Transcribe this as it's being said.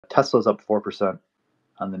Tesla's up 4%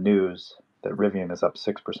 on the news that Rivian is up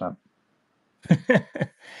 6%.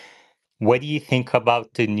 What do you think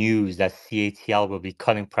about the news that CATL will be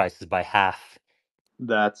cutting prices by half?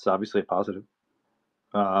 That's obviously a positive.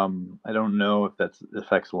 I don't know if that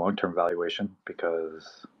affects long-term valuation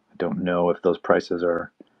because I don't know if those prices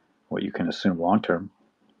are what you can assume long-term.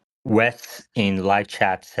 Wes in live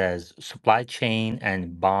chat says supply chain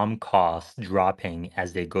and BOM costs dropping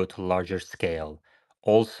as they go to larger scale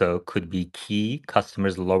also could be key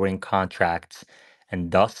customers lowering contracts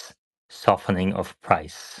and thus softening of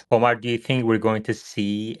price. Omar, do you think we're going to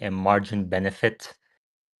see a margin benefit?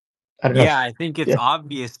 I don't know. Yeah, I think it's Yeah,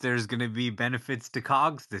 obvious there's going to be benefits to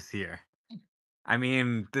COGS this year. I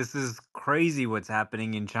mean, this is crazy what's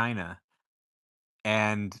happening in China.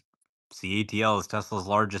 And CATL is Tesla's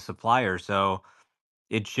largest supplier, so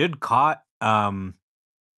it should cut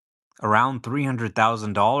around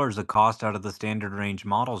 $300,000 of cost out of the standard range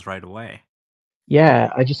models right away.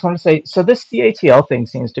 yeah. I just want to say, so this CATL thing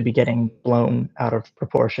seems to be getting blown out of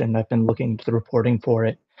proportion. I've been looking to the reporting for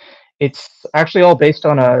it. It's actually all based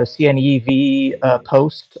on a CNEV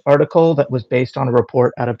Post article that was based on a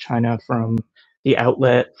report out of China from the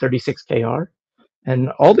outlet 36KR. And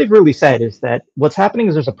all they've really said is that what's happening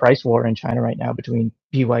is there's a price war in China right now between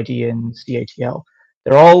BYD and CATL.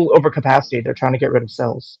 They're all over capacity. They're trying to get rid of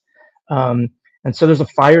cells. Um, and so there's a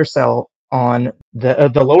fire cell on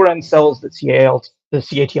the lower end cells that the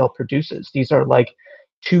CATL produces. These are like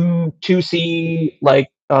 2C like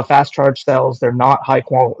fast charge cells. They're not high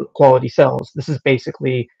quality cells. This is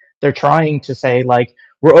basically they're trying to say like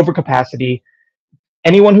we're over capacity.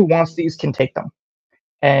 Anyone who wants these can take them.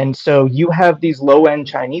 And so you have these low-end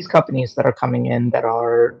Chinese companies that are coming in that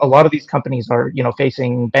are a lot of these companies are,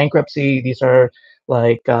 facing bankruptcy. These are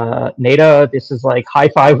like Nada. This is like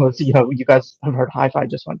Hi-Fi was, you guys have heard Hi-Fi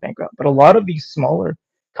just went bankrupt. But a lot of these smaller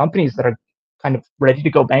companies that are kind of ready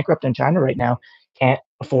to go bankrupt in China right now can't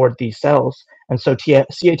afford these cells. And so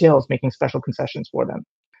CATL is making special concessions for them.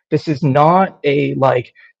 This is not a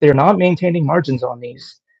like they're not maintaining margins on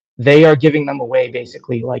these. They are giving them away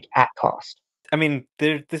basically like at cost. I mean,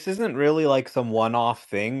 this isn't really like some one-off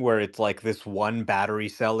thing where it's like this one battery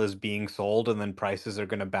cell is being sold and then prices are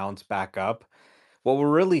going to bounce back up. What we're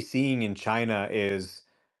really seeing in China is,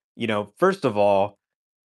 first of all,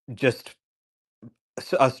 just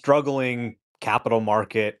a struggling capital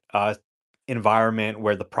market environment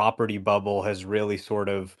where the property bubble has really sort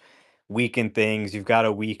of weakened things. You've got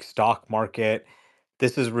a weak stock market.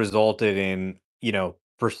 This has resulted in,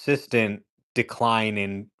 persistent decline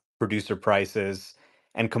in producer prices,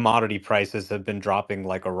 and commodity prices have been dropping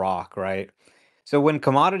like a rock, right? So when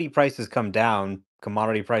commodity prices come down,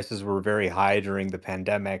 commodity prices were very high during the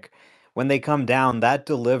pandemic. When they come down, that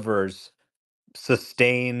delivers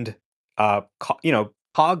sustained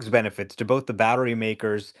COGS benefits to both the battery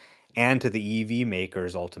makers and to the EV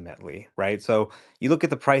makers ultimately, right? So you look at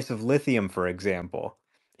the price of lithium, for example.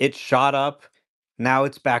 It shot up, now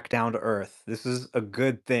it's back down to earth. This is a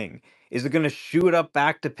good thing. Is it going to shoot up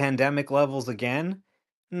back to pandemic levels again?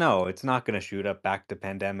 No, it's not going to shoot up back to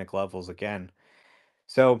pandemic levels again.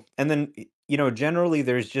 So, and then, generally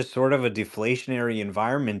there's just sort of a deflationary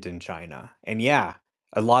environment in China. And yeah,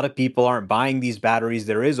 a lot of people aren't buying these batteries.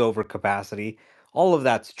 There is overcapacity. All of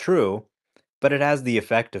that's true, but it has the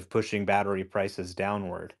effect of pushing battery prices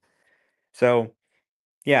downward. So,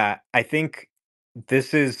 yeah, I think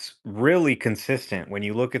this is really consistent when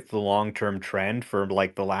you look at the long-term trend for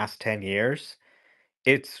like the last 10 years.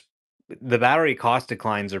 It's the battery cost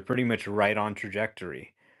declines are pretty much right on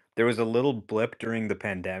trajectory. There was a little blip during the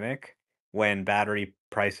pandemic when battery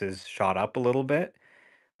prices shot up a little bit,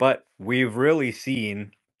 but we've really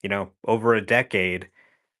seen, over a decade,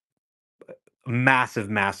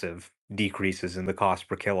 massive decreases in the cost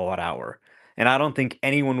per kilowatt hour. And I don't think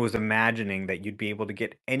anyone was imagining that you'd be able to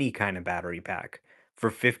get any kind of battery pack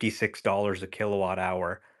for $56 a kilowatt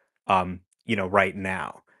hour, right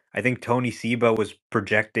now. I think Tony Seba was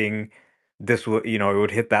projecting this would, it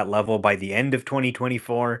would hit that level by the end of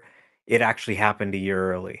 2024. It actually happened a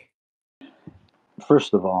year early.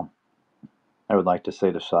 First of all, I would like to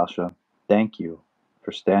say to Sasha, thank you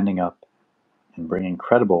for standing up and bringing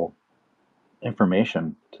credible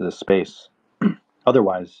information to this space.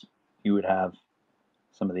 Otherwise, you would have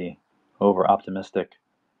some of the over optimistic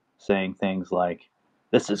saying things like,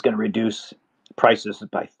 this is going to reduce prices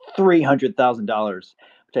by $300,000,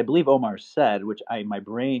 which I believe Omar said, which my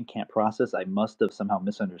brain can't process. I must have somehow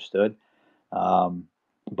misunderstood. Um,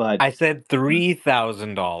 but I said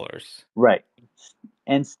 $3,000. right,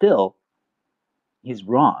 and still he's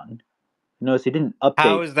wrong. Notice he didn't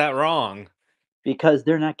How update is that wrong? because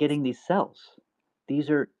they're not getting these cells. These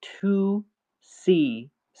are 2C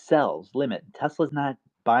cells limit. Tesla's not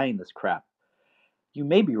buying this crap. You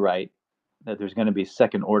may be right that there's going to be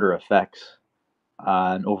second order effects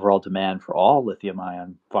on overall demand for all lithium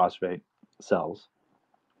ion phosphate cells,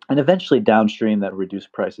 and eventually downstream that reduce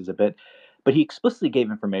prices a bit. But he explicitly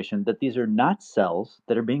gave information that these are not cells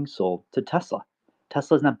that are being sold to Tesla.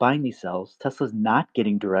 Tesla's not buying these cells. Tesla's not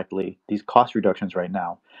getting directly these cost reductions right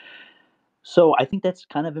now. So I think that's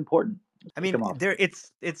kind of important. Let's I kick them mean, off.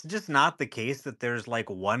 it's just not the case that there's like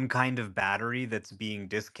one kind of battery that's being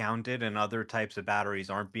discounted and other types of batteries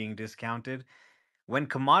aren't being discounted. When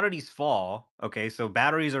commodities fall, okay, so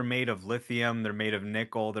batteries are made of lithium, they're made of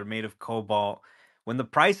nickel, they're made of cobalt. When the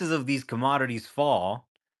prices of these commodities fall,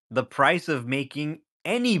 the price of making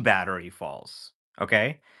any battery falls,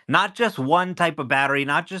 okay? Not just one type of battery,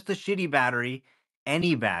 not just a shitty battery,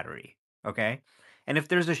 any battery, okay? And if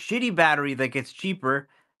there's a shitty battery that gets cheaper,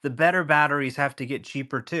 the better batteries have to get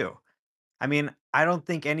cheaper too. I mean, I don't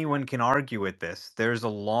think anyone can argue with this. There's a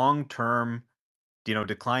long-term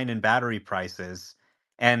decline in battery prices,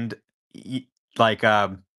 and y- like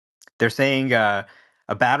they're saying a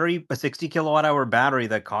 60 kilowatt hour battery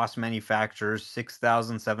that costs manufacturers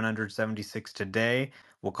 6,776 today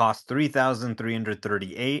will cost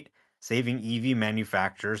 3,338, saving EV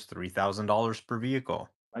manufacturers $3,000 per vehicle.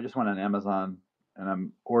 I just went on Amazon and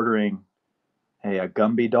I'm ordering a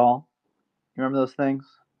Gumby doll. You remember those things?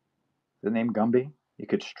 The name Gumby? You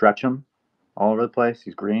could stretch him all over the place.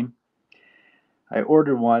 He's green. I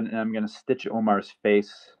ordered one and I'm going to stitch Omar's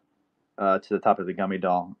face to the top of the Gummy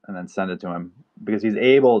doll and then send it to him because he's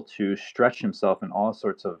able to stretch himself in all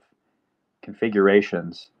sorts of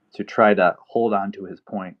configurations to try to hold on to his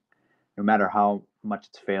point, no matter how much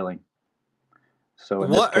it's failing. So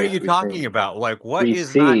in this What are case, you talking about? Like, what we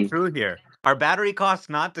is not see true here? Are battery costs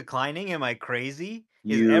not declining? Am I crazy?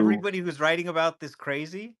 Is you everybody who's writing about this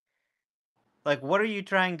crazy? Like, what are you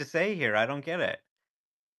trying to say here? I don't get it.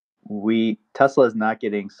 we Tesla is not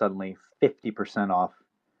getting suddenly 50% off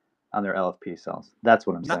on their LFP cells. That's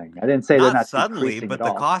what I'm Not saying. I didn't say they're not not suddenly, decreasing at but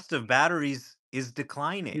the all. cost of batteries is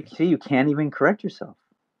You declining. see, you can't even correct yourself.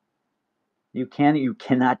 You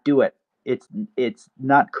cannot do it. It's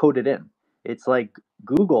not coded in. It's like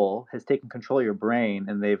Google has taken control of your brain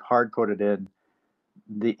and they've hard coded in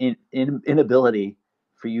the inability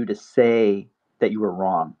for you to say that you were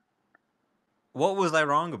wrong. What was I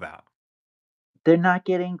wrong about? They're not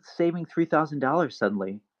getting saving $3,000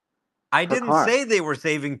 suddenly I per didn't car. say they were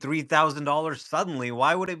saving $3,000 suddenly.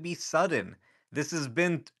 Why would it be sudden? This has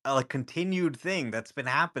been a continued thing that's been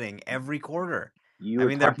happening every quarter. You I were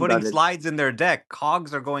mean, they're talking putting about it. slides in their deck.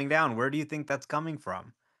 COGS are going down. Where do you think that's coming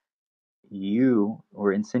from? You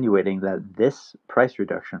were insinuating that this price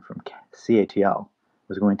reduction from CATL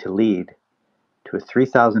was going to lead to a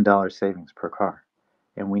 $3,000 savings per car.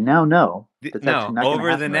 And we now know that's actually No, not going to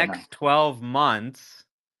over the happen right now. next 12 months,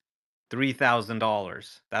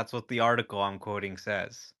 $3,000. That's what the article I'm quoting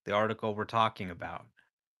says. The article we're talking about.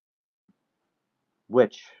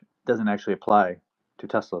 Which doesn't actually apply to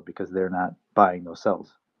Tesla because they're not buying those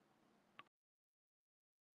cells.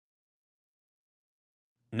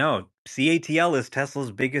 No, CATL is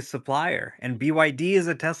Tesla's biggest supplier, and BYD is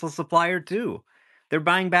a Tesla supplier too. They're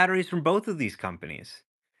buying batteries from both of these companies.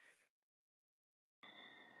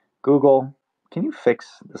 Google, can you fix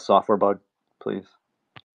the software bug, please?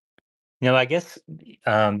 I guess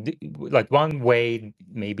like one way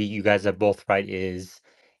maybe you guys are both right is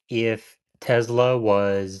if Tesla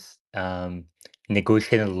was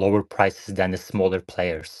negotiating lower prices than the smaller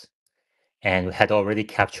players and had already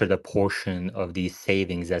captured a portion of these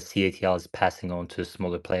savings that CATL is passing on to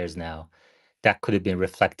smaller players now, that could have been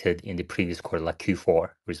reflected in the previous quarter, like Q4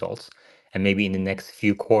 results. And maybe in the next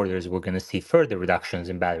few quarters, we're going to see further reductions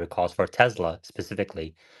in battery costs for Tesla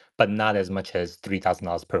specifically, but not as much as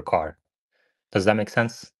 $3,000 per car. Does that make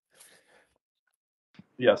sense?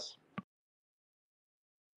 Yes.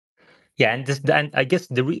 Yeah, and I guess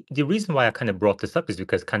the reason why I kind of brought this up is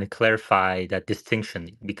because kind of clarify that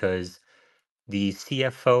distinction because the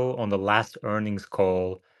CFO on the last earnings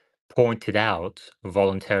call pointed out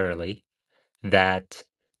voluntarily that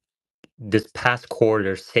this past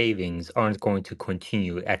quarter savings aren't going to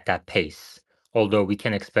continue at that pace, although we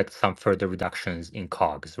can expect some further reductions in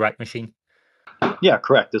COGS, right, Machine? Yeah,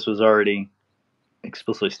 correct. This was already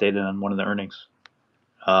explicitly stated on one of the earnings.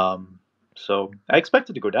 So I expect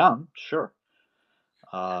it to go down, sure.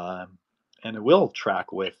 And it will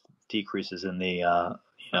track with decreases in the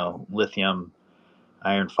lithium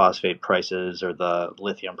iron phosphate prices or the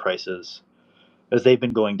lithium prices as they've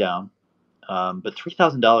been going down. But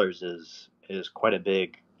 $3,000 is quite a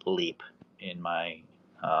big leap in my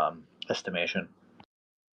estimation.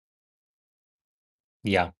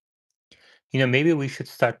 Yeah. Maybe we should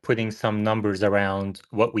start putting some numbers around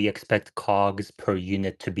what we expect COGS per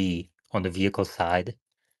unit to be on the vehicle side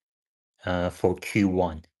for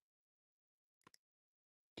Q1.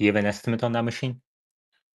 Do you have an estimate on that, Machine?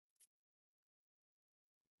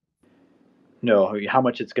 No, how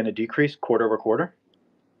much it's going to decrease quarter over quarter?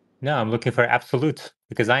 No, I'm looking for absolute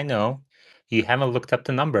because I know you haven't looked up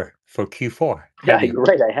the number for Q4, have Yeah, you? you're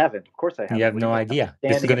right. I haven't. Of course, I You haven't. have What do you no mean? I'm idea.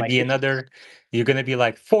 This is standing going in to my be kitchen. another, you're going to be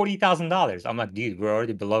like $40,000. I'm like, dude, we're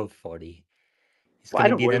already below 40. It's Well, going I to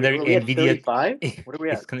don't. be Were another we at Nvidia. 35? What are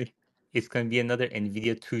we It's at? going to, it's going to be another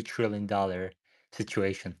Nvidia $2 trillion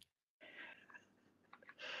situation.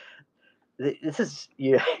 This is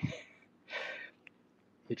you.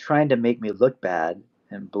 You're trying to make me look bad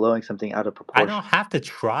and blowing something out of I don't proportion. have to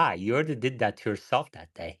try. You already did that to yourself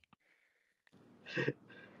that day.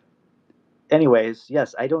 Anyways,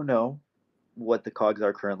 yes, I don't know what the cogs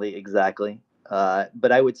are currently exactly,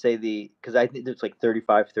 but I would say because I think it's like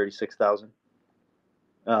 35, 36,000,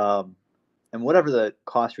 and whatever the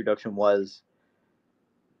cost reduction was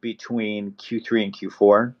between Q3 and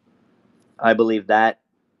Q4, I believe that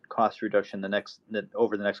cost reduction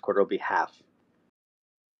over the next quarter will be half.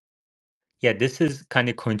 Yeah, this is kind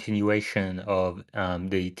of continuation of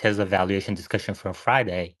the Tesla valuation discussion from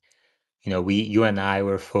Friday. You and I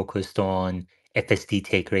were focused on FSD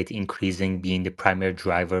take rate increasing being the primary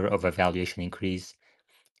driver of a valuation increase,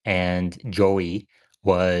 and Joey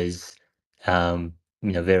was,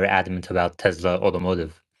 very adamant about Tesla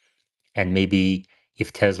Automotive, and maybe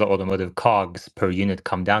if Tesla Automotive COGS per unit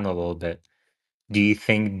come down a little bit, do you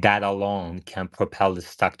think that alone can propel the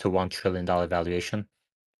stock to $1 trillion valuation?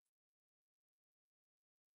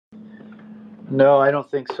 No, I don't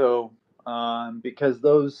think so, because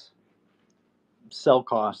those cell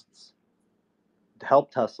costs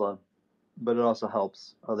help Tesla, but it also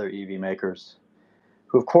helps other EV makers,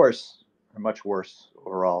 who, of course, are much worse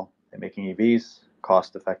overall at making EVs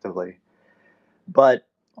cost effectively, but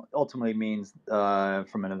ultimately means,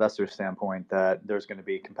 from an investor standpoint, that there's going to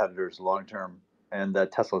be competitors long term, and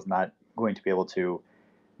that Tesla's not going to be able to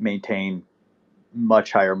maintain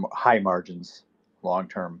much high margins long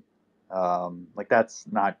term. Like that's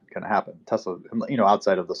not going to happen. Tesla,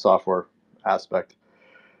 outside of the software aspect,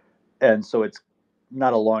 and so it's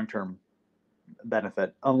not a long term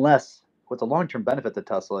benefit unless what the long term benefit to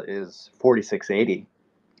Tesla is 4680,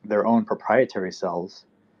 their own proprietary cells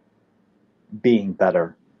being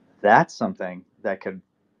better. That's something that could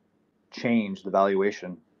change the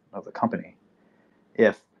valuation of the company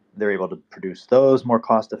if they're able to produce those more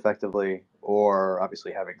cost effectively, or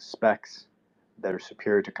obviously having specs that are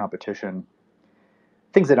superior to competition,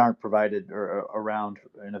 things that aren't provided or around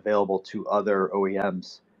and available to other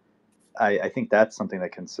OEMs. I think that's something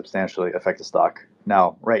that can substantially affect the stock.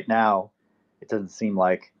 Now, right now, it doesn't seem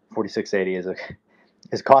like 4680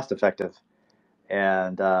 is cost effective,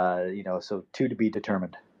 and so two to be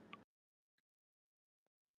determined.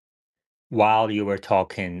 While you were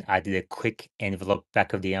talking, I did a quick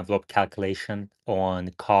back of the envelope calculation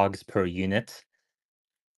on COGS per unit.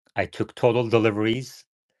 I took total deliveries,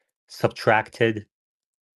 subtracted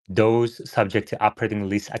those subject to operating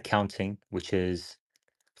lease accounting, which is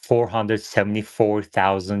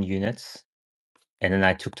 474,000 units. And then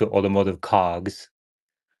I took the automotive COGS.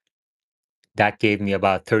 That gave me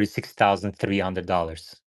about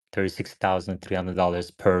 $36,300.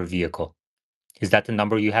 $36,300 per vehicle. Is that the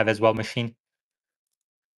number you have as well, Machine?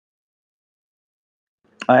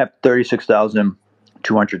 I have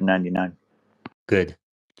 36,299. Good.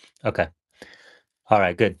 Okay. All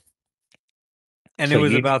right, good. And it So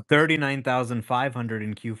was you about 39,500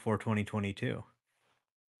 in Q4 2022.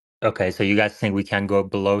 okay, so you guys think we can go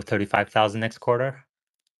below 35,000 next quarter?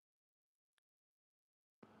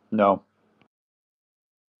 No,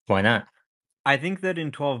 Why not? I think that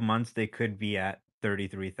in 12 months they could be at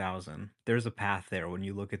 33,000. There's a path there when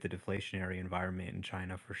you look at the deflationary environment in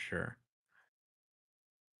China for sure.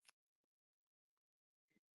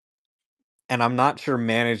 And I'm not sure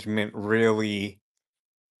management really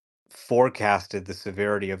forecasted the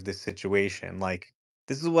severity of this situation. Like,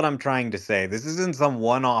 this is what I'm trying to say. This isn't some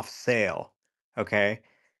one off sale, okay?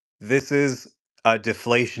 This is a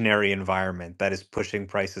deflationary environment that is pushing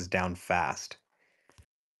prices down fast.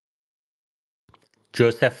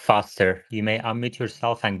 Joseph Foster, you may unmute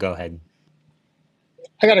yourself and go ahead.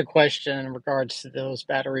 I got a question in regards to those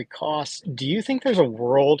battery costs. Do you think there's a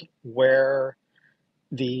world where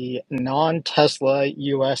the non-Tesla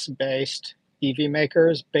US based EV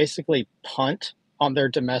makers basically punt on their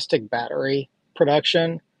domestic battery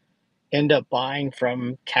production, end up buying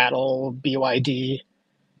from Cattle, BYD,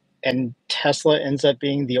 and Tesla ends up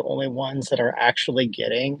being the only ones that are actually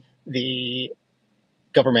getting the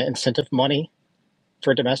government incentive money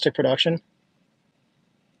for domestic production?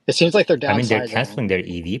 It seems like they're I mean, they're downsizing. canceling their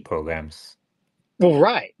EV programs. Well,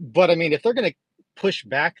 right. But I mean, if they're going to push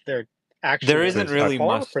back their There actual isn't Towards our really car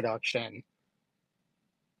much. production,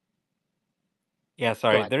 Yeah,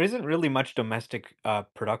 go sorry. ahead. There isn't really much domestic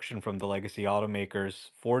production from the legacy automakers.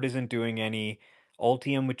 Ford isn't doing any.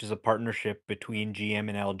 Ultium, which is a partnership between GM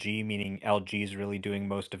and LG, meaning LG is really doing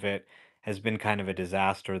most of it, has been kind of a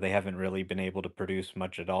disaster. They haven't really been able to produce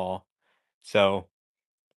much at all. So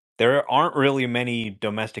there aren't really many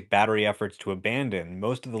domestic battery efforts to abandon.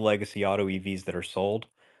 Most of the legacy auto EVs that are sold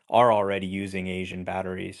are already using Asian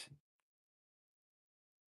batteries.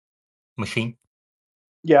 machine.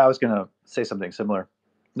 Yeah, I was going to say something similar.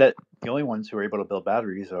 That the only ones who are able to build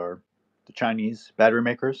batteries are the Chinese battery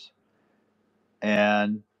makers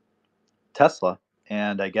and Tesla,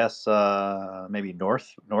 and I guess maybe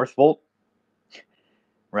Northvolt,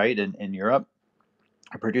 right? In Europe,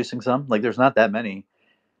 are producing some. Like, there's not that many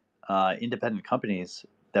independent companies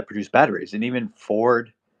that produce batteries, and even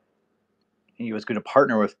Ford, he was going to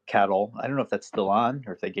partner with Cattle. I don't know if that's still on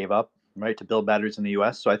or if they gave up, right, to build batteries in the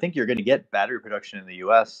U.S. So I think you're going to get battery production in the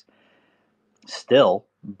U.S. still,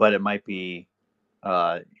 but it might be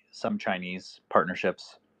uh, some Chinese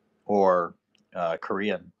partnerships or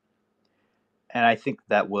Korean, and I think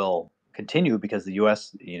that will continue because the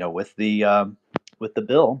U.S., with the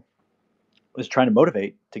bill, was trying to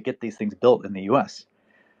motivate to get these things built in the U.S.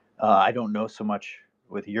 I don't know so much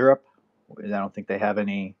with Europe. I don't think they have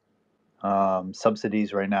any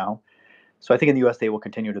subsidies right now. So I think in the U.S. they will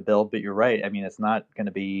continue to build. But you're right. I mean, it's not going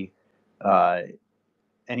to be uh,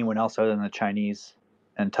 anyone else other than the Chinese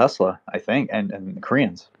and Tesla, I think, and the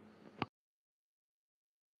Koreans.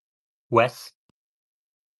 Wes,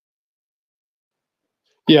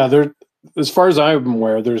 Yeah, there. As far as I'm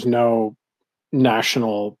aware, there's no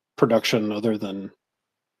national production other than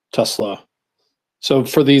Tesla. So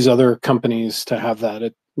for these other companies to have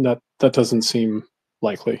that, that doesn't seem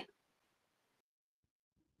likely.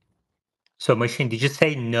 so machine, did you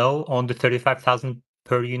say no on the 35,000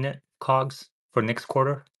 per unit COGS for next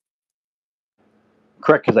quarter?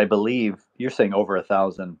 Correct, because I believe you're saying over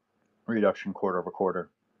 1,000 reduction quarter over quarter,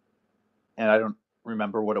 and I don't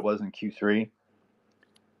remember what it was in Q3,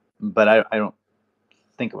 but I don't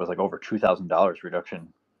think it was like over $2,000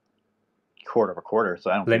 reduction quarter over quarter.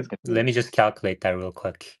 So I don't think Let, it's going to let be me just calculate that real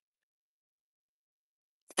quick.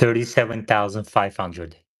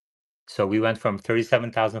 37,500. So we went from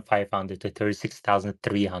 37,500 to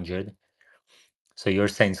 36,300. So you're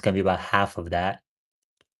saying it's going to be about half of that.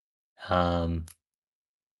 Um,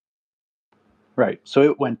 right. So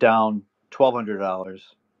it went down $1,200,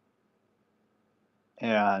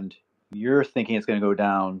 and you're thinking it's going to go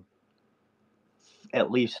down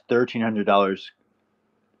at least $1,300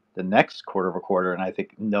 the next quarter over quarter, and I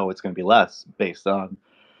think no, it's going to be less based on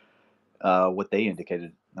what they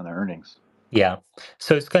indicated on their earnings. yeah.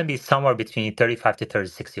 So it's going to be somewhere between 35 to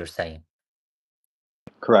 36, you're saying.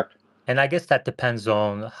 Correct. And I guess that depends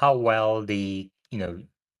on how well the,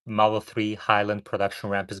 Model 3 Highland production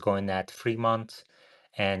ramp is going at Fremont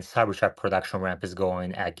and Cybertruck production ramp is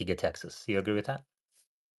going at Giga Texas. You agree with that?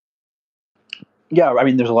 Yeah, I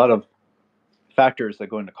mean, there's a lot of factors that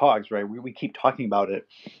go into COGS, right? We keep talking about it,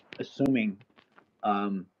 assuming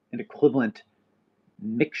an equivalent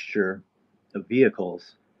mixture of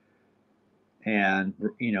vehicles and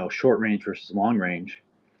short range versus long range,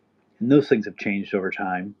 and those things have changed over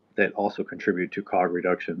time that also contribute to COG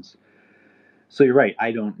reductions. So you're right.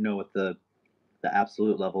 I don't know what the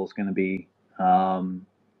absolute level is going to be,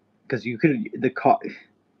 because you could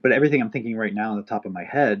but everything I'm thinking right now on the top of my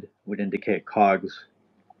head would indicate COGS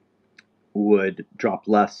would drop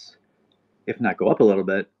less, if not go up a little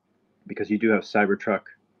bit, because you do have Cybertruck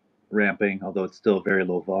ramping, although it's still very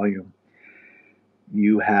low volume.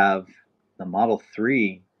 You have the Model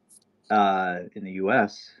 3 in the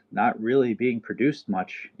US not really being produced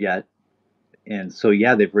much yet. And so,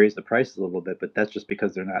 yeah, they've raised the prices a little bit, but that's just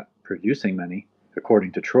because they're not producing many,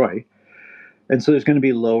 according to Troy. And so there's going to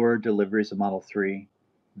be lower deliveries of Model 3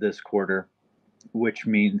 this quarter, which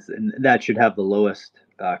means, and that should have the lowest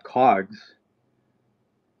COGS,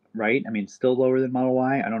 right? I mean, still lower than Model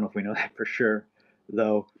Y. I don't know if we know that for sure,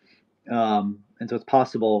 though. And so it's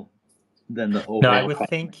possible then the No, I overall would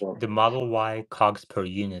cost might think go up. the Model Y COGS per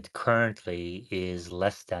unit currently is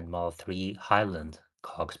less than Model 3 Highland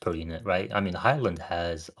COGS per unit, right? I mean, Highland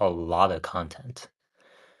has a lot of content.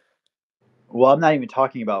 Well, I'm not even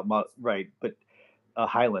talking about right, but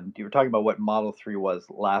Highland. You were talking about what Model 3 was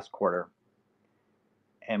last quarter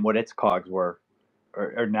and what its COGS were.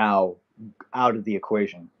 are now out of the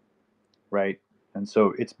equation, right? And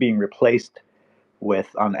so it's being replaced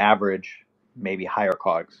with, on average, maybe higher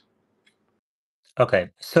COGS. Okay,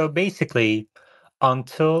 so basically,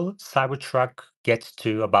 until Cybertruck gets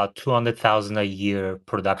to about 200,000 a year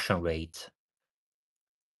production rate,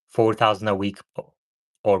 4,000 a week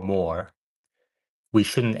or more, we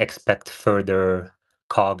shouldn't expect further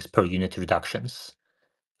COGS per unit reductions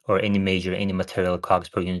or any material COGS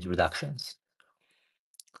per unit reductions.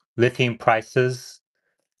 Lithium prices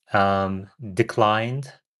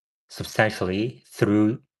declined substantially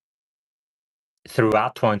throughout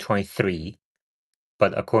 2023,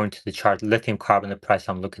 but according to the chart, lithium carbonate price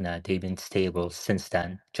I'm looking at, they've been stable since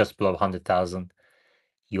then, just below 100,000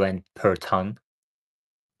 yuan per ton.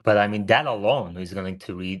 But I mean, that alone is going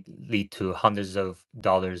to lead to hundreds of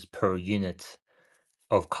dollars per unit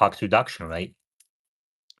of COGS reduction, right?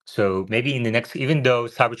 So maybe in the next, even though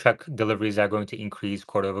Cybertruck deliveries are going to increase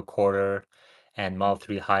quarter over quarter, and Model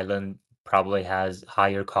 3 Highland probably has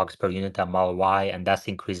higher COGS per unit than Model Y, and that's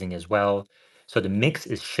increasing as well. So the mix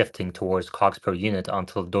is shifting towards COGS per unit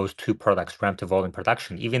until those two products ramp to volume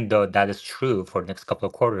production. Even though that is true for the next couple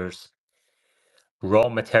of quarters, raw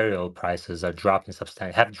material prices are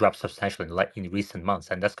have dropped substantially in recent months,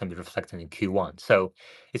 and that's going to be reflected in Q1. So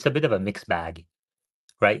it's a bit of a mixed bag,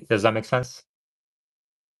 right? Does that make sense?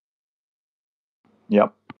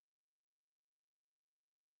 Yep.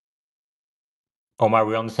 Omar,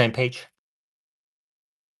 we're on the same page?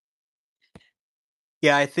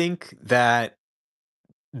 Yeah, I think that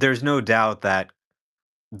there's no doubt that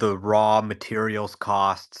the raw materials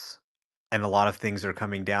costs and a lot of things are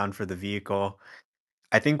coming down for the vehicle.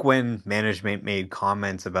 I think when management made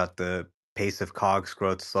comments about the pace of COGS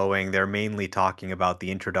growth slowing, they're mainly talking about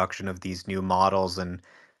the introduction of these new models and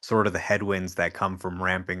sort of the headwinds that come from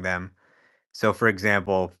ramping them. So, for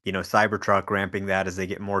example, Cybertruck ramping that as they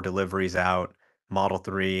get more deliveries out, Model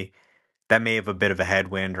 3, that may have a bit of a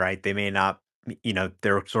headwind, right? They may not,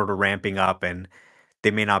 they're sort of ramping up and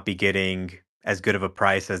they may not be getting as good of a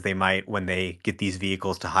price as they might when they get these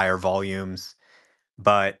vehicles to higher volumes.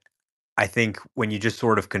 But I think when you just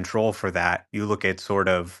sort of control for that, you look at sort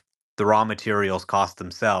of the raw materials cost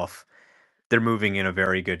themselves, they're moving in a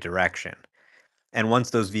very good direction. And once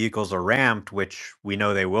those vehicles are ramped, which we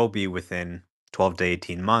know they will be within 12 to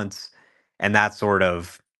 18 months, and that sort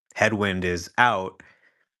of headwind is out,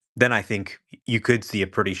 then I think you could see a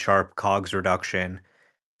pretty sharp COGS reduction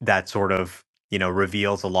that sort of,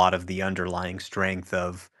 reveals a lot of the underlying strength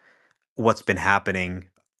of what's been happening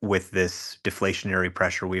with this deflationary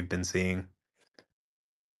pressure we've been seeing.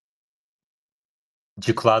 Did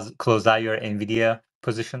you close out your Nvidia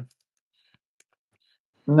position?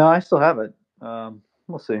 No, I still have it.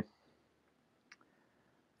 We'll see.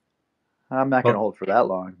 I'm not going to Well, hold for that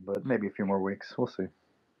long, but maybe a few more weeks. We'll see.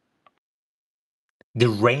 the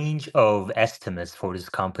range of estimates for this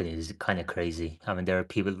company is kind of crazy. I mean, there are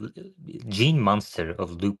people. Gene Munster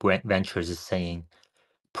of Loop Ventures is saying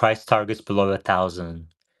price targets below 1,000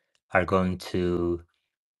 are going to,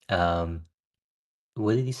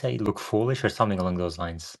 what did he say? Look foolish or something along those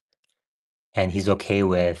lines. And he's okay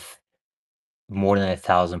with more than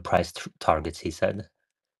 1,000 price targets. He said.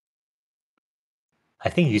 I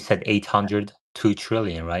think you said 800, 2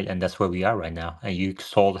 trillion, right? And that's where we are right now. And you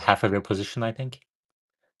sold half of your position, I think.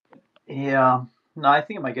 Yeah. No, I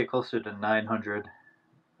think it might get closer to 900.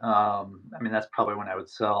 I mean, that's probably when I would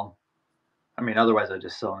sell. I mean, otherwise I'd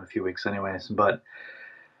just sell in a few weeks, anyways. But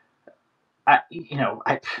how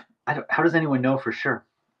does anyone know for sure?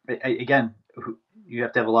 Again, you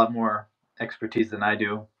have to have a lot more expertise than I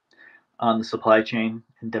do on the supply chain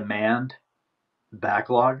and demand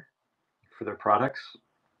backlog for their products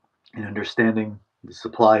and understanding the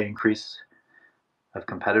supply increase of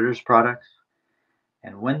competitors' products.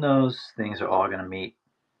 And when those things are all going to meet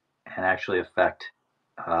and actually affect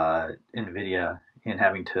Nvidia in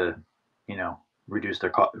having to, reduce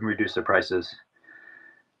their prices,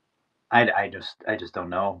 I just don't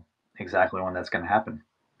know exactly when that's going to happen,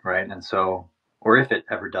 right? And so, or if it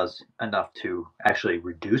ever does enough to actually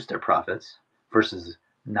reduce their profits versus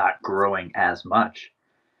not growing as much,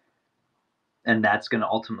 and that's going to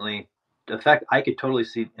ultimately affect. I could totally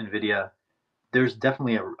see Nvidia. There's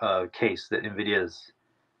definitely a case that Nvidia's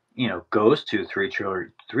goes to 3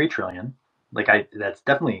 trillion. Like that's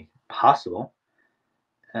definitely possible,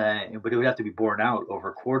 but it would have to be borne out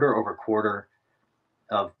over quarter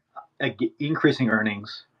of increasing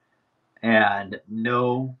earnings and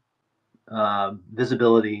no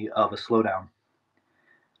visibility of a slowdown.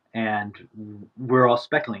 And we're all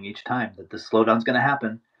speculating each time that the slowdown's going to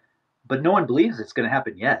happen, but no one believes it's going to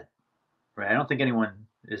happen yet, right? I don't think anyone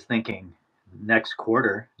is thinking next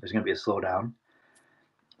quarter there's going to be a slowdown.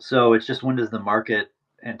 So it's just when does the market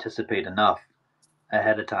anticipate enough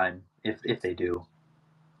ahead of time if they do?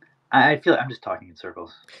 I feel like I'm just talking in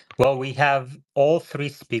circles. Well, we have all three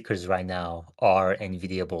speakers right now are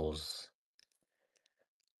Nvidia bulls.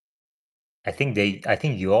 I think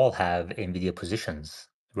you all have Nvidia positions,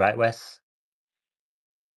 right, Wes?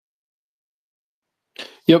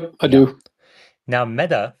 Yep, I Yeah. do. Now,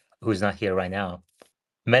 Meta, who's not here right now,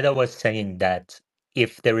 Meta was saying that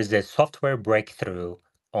if there is a software breakthrough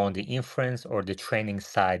on the inference or the training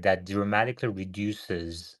side that dramatically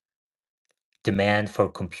reduces demand for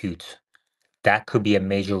compute, that could be a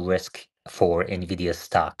major risk for Nvidia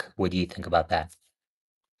stock. What do you think about that?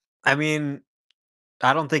 I mean,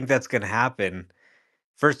 I don't think that's going to happen.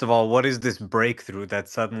 First of all, what is this breakthrough that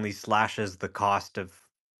suddenly slashes the cost of,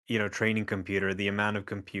 training computer, the amount of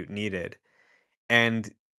compute needed?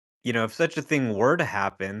 And, if such a thing were to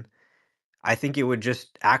happen, I think it would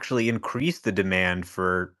just actually increase the demand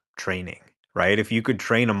for training, right? If you could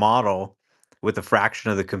train a model with a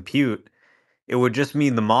fraction of the compute, it would just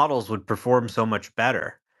mean the models would perform so much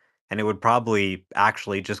better. And it would probably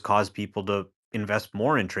actually just cause people to invest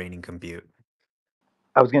more in training compute.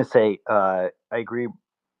 I was going to say I agree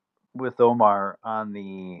with Omar on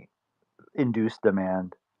the induced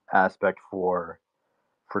demand aspect for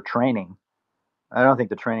training. I don't think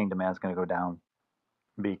the training demand is going to go down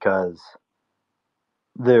because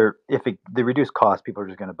they reduce cost, people are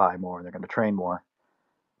just going to buy more and they're going to train more.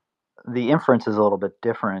 The inference is a little bit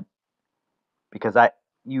different because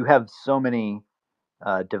you have so many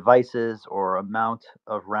devices or amount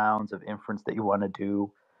of rounds of inference that you want to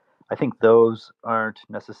do. I think those aren't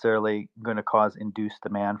necessarily going to cause induced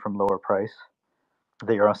demand from lower price.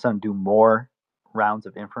 They are also going to do more rounds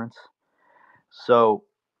of inference. So,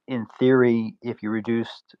 in theory, if you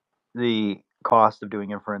reduced the cost of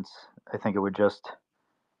doing inference, I think it would just,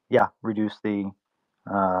 yeah, reduce the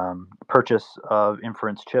purchase of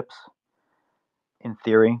inference chips in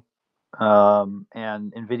theory. And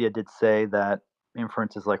Nvidia did say that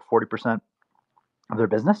inference is like 40% of their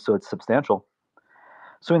business, so it's substantial.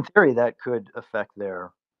 So in theory, that could affect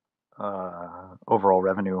their overall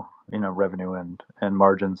revenue, revenue and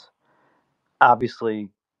margins. Obviously,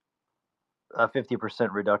 a 50%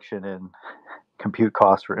 reduction in compute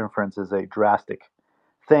costs for inference is a drastic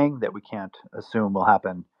thing that we can't assume will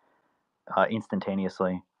happen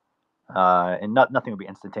instantaneously. And nothing would be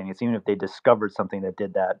instantaneous. Even if they discovered something that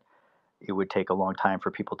did that, it would take a long time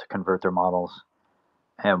for people to convert their models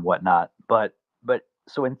and whatnot. But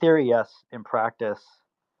so in theory, yes. In practice,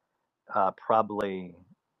 probably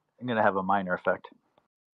going to have a minor effect.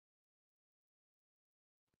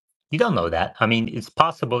 You don't know that. I mean, it's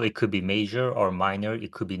possible it could be major or minor.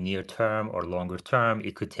 It could be near term or longer term.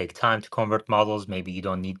 It could take time to convert models. Maybe you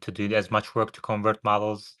don't need to do as much work to convert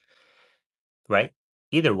models, right?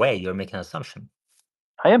 Either way, you're making an assumption.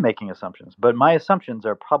 I am making assumptions, but my assumptions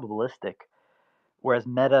are probabilistic, whereas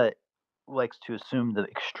Meta likes to assume the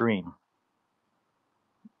extreme.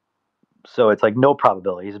 So it's like no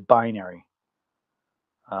probability; it's binary.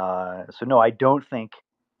 So no, I don't think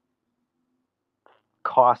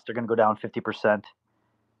costs are going to go down 50%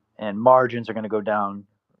 and margins are going to go down.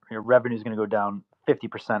 Your revenue is going to go down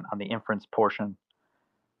 50% on the inference portion.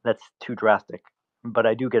 That's too drastic. But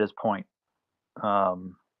I do get his point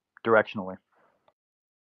directionally.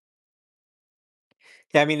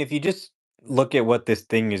 Yeah, I mean, if you just look at what this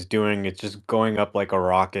thing is doing, it's just going up like a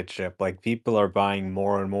rocket ship. Like people are buying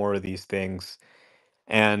more and more of these things.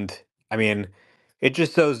 And I mean, it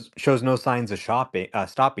just shows no signs of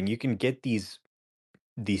stopping. You can get these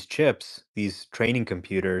chips, these training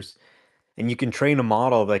computers, and you can train a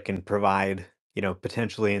model that can provide,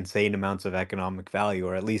 potentially insane amounts of economic value,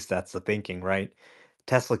 or at least that's the thinking, right?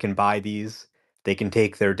 Tesla can buy these, they can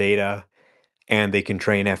take their data, and they can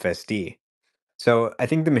train FSD. So I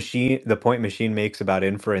think the point machine makes about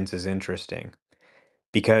inference is interesting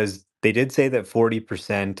because they did say that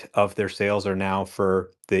 40% of their sales are now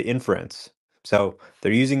for the inference. So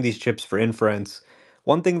they're using these chips for inference.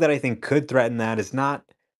 One thing that I think could threaten that is not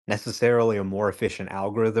necessarily a more efficient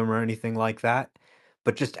algorithm or anything like that,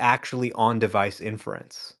 but just actually on device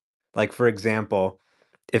inference. Like, for example,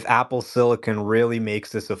 if Apple Silicon really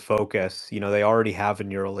makes this a focus, they already have a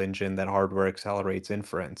neural engine that hardware accelerates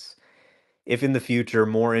inference. If in the future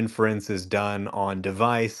more inference is done on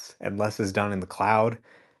device and less is done in the cloud,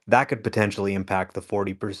 that could potentially impact the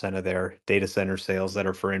 40% of their data center sales that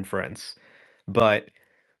are for inference. But,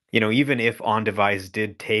 even if on device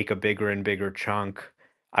did take a bigger and bigger chunk,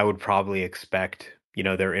 I would probably expect,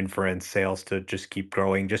 their inference sales to just keep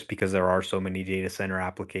growing just because there are so many data center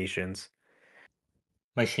applications.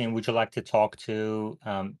 Machine, would you like to talk to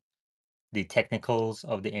the technicals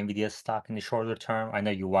of the Nvidia stock in the shorter term? I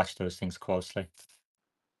know you watch those things closely.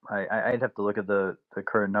 I'd have to look at the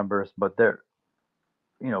current numbers, but they're,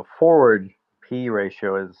 forward P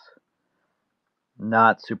ratio is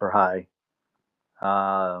not super high.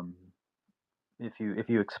 Um, if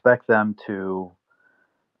you expect them to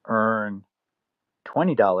earn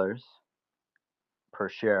 $20 per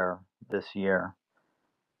share this year,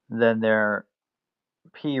 then their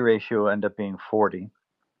P ratio end up being 40.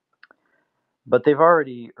 But they've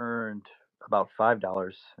already earned about $5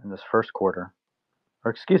 in this first quarter,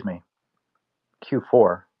 or excuse me,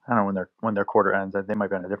 Q4. I don't know when their quarter ends. They might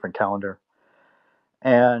be on a different calendar.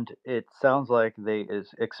 And it sounds like they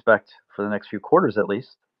expect for the next few quarters at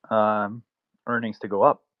least earnings to go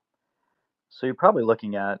up. So you're probably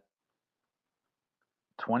looking at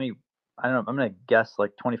 20. I don't know. I'm going to guess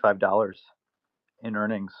like $25 in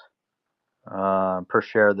earnings per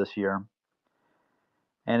share this year.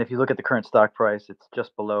 And if you look at the current stock price, it's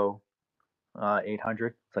just below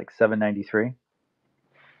 800. It's like 793.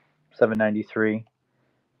 793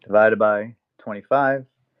 divided by 25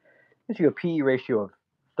 gives you a PE ratio of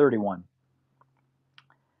 31.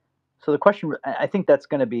 So the question, I think that's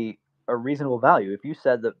going to be a reasonable value. If you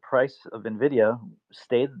said the price of Nvidia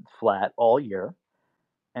stayed flat all year,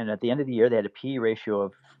 and at the end of the year they had a PE ratio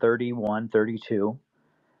of 31, 32,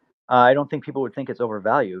 I don't think people would think it's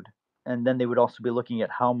overvalued. And then they would also be looking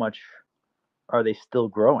at how much are they still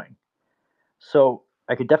growing. So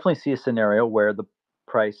I could definitely see a scenario where the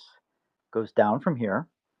price goes down from here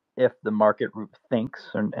if the market thinks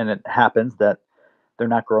and it happens that they're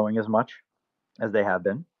not growing as much as they have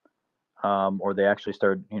been, or they actually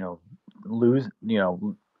start,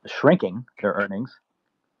 shrinking their earnings.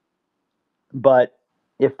 But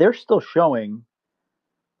if they're still showing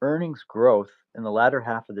earnings growth in the latter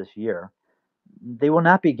half of this year, they will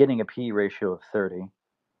not be getting a PE ratio of 30.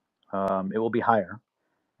 It will be higher.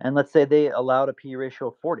 And let's say they allowed a PE ratio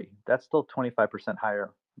of 40. That's still 25%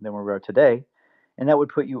 higher than where we are today. And that would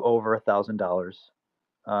put you over $1,000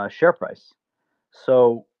 share price.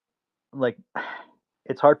 So, like,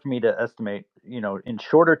 it's hard for me to estimate, in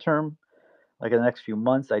shorter term, like in the next few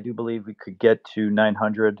months, I do believe we could get to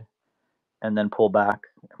 900 and then pull back.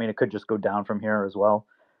 I mean, it could just go down from here as well.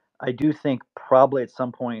 I do think probably at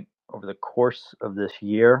some point over the course of this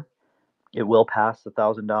year, it will pass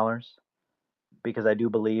 $1,000 because I do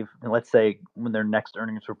believe, and let's say when their next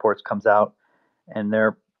earnings reports comes out and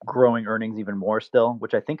they're growing earnings even more still,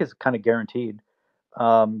 which I think is kind of guaranteed,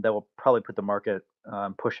 that will probably put the market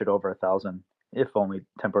push it over 1,000, if only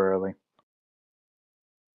temporarily.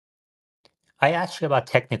 I asked you about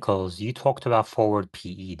technicals. You talked about forward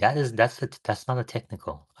PE. That's not a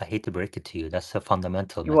technical. I hate to break it to you. That's a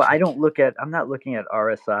fundamental Well, metric. I'm not looking at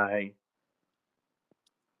RSI.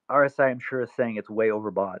 RSI, I'm sure, is saying it's way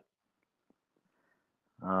overbought.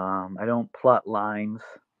 I don't plot lines.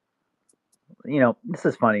 This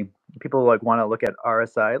is funny. People like want to look at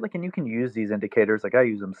RSI, like, and you can use these indicators. Like I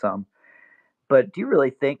use them some, but do you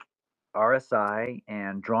really think RSI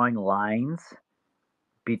and drawing lines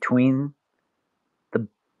between the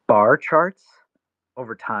bar charts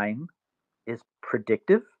over time is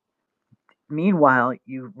predictive? Meanwhile,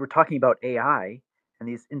 you were talking about AI and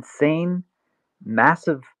these insane,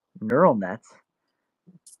 massive neural nets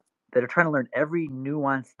that are trying to learn every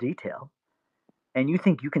nuanced detail, and you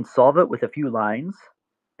think you can solve it with a few lines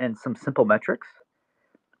and some simple metrics?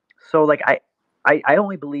 So, like, I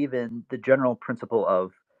only believe in the general principle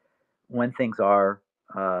of when things are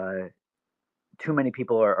too many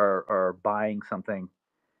people are buying something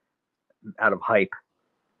out of hype,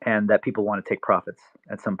 and that people want to take profits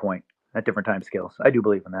at some point at different time scales. I do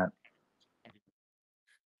believe in that.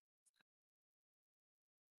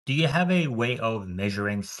 Do you have a way of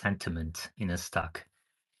measuring sentiment in a stock?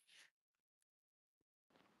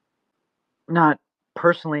 Not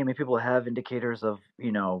personally. I mean, people have indicators of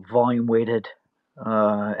volume weighted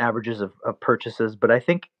averages of purchases, but I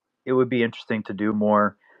think it would be interesting to do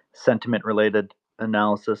more sentiment related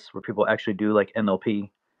analysis where people actually do like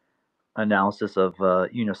NLP analysis of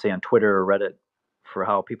say on Twitter or Reddit for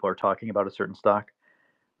how people are talking about a certain stock.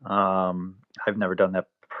 I've never done that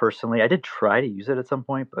personally. I did try to use it at some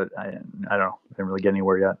point, but I don't know. I didn't really get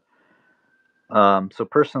anywhere yet. So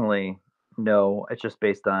personally, no. It's just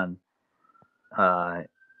based on uh,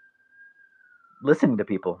 listening to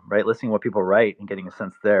people, right? Listening to what people write and getting a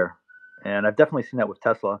sense there. And I've definitely seen that with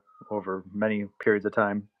Tesla over many periods of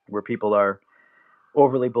time where people are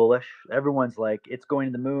overly bullish. Everyone's like, it's going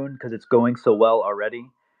to the moon because it's going so well already.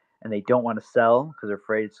 And they don't want to sell because they're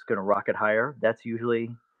afraid it's going to rocket higher. That's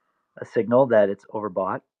usually a signal that it's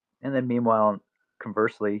overbought. And then meanwhile,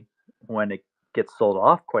 conversely, when it gets sold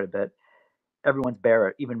off quite a bit, everyone's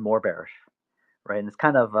bearish, even more bearish, right? And it's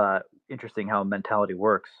kind of interesting how mentality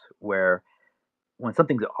works, where when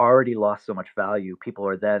something's already lost so much value, people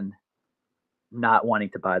are then not wanting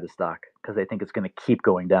to buy the stock because they think it's going to keep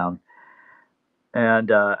going down.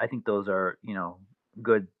 And I think those are,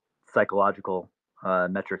 good psychological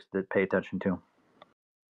metrics to pay attention to.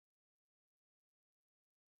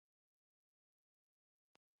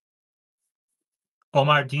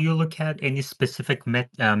 Omar, do you look at any specific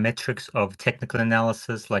metrics of technical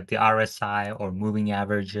analysis like the RSI or moving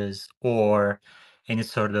averages or any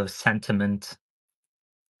sort of sentiment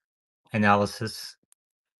analysis?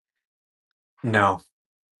 No,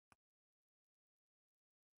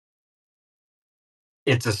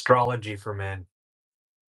 it's astrology for men.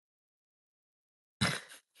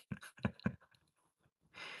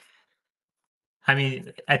 I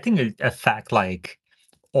mean, I think a fact like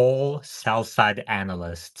all sell side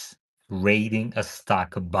analysts rating a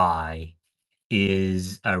stock buy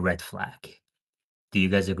is a red flag. Do you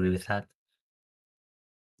guys agree with that?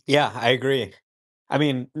 Yeah, I agree. I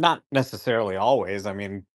mean, not necessarily always. I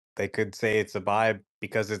mean, they could say it's a buy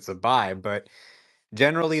because it's a buy, but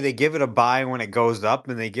generally they give it a buy when it goes up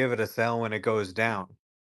and they give it a sell when it goes down.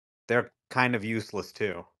 They're kind of useless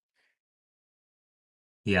too.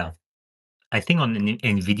 Yeah. I think on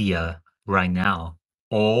Nvidia right now,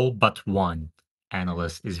 all but one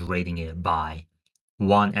analyst is rating it buy.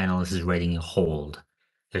 One analyst is rating it hold.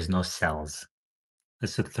 There's no sells.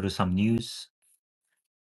 Let's look through some news.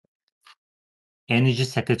 Energy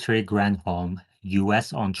Secretary Granholm,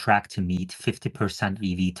 US on track to meet 50%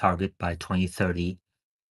 EV target by 2030,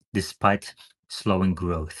 despite slowing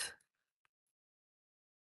growth.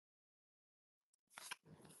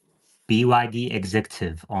 BYD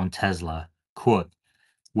executive on Tesla, quote,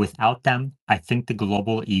 without them, I think the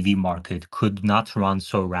global EV market could not run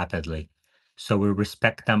so rapidly. So we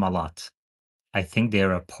respect them a lot. I think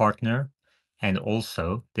they're a partner and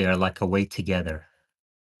also they are like a way together.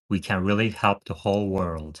 We can really help the whole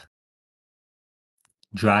world.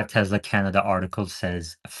 Drive Tesla Canada article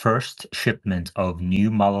says first shipment of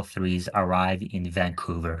new Model 3s arrive in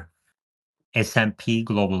Vancouver. S&P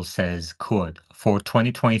Global says, quote, for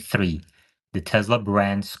 2023, the Tesla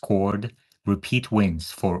brand scored repeat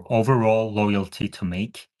wins for overall loyalty to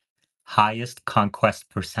make, highest conquest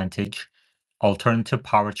percentage, alternative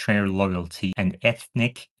powertrain loyalty, and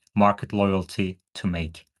ethnic market loyalty to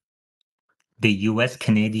make. The US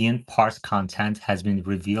Canadian parts content has been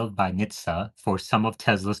revealed by NHTSA for some of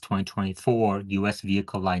Tesla's 2024 US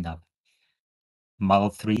vehicle lineup.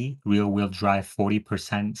 Model 3 rear-wheel drive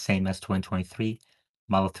 40%, same as 2023.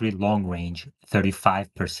 Model 3 long range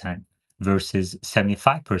 35% versus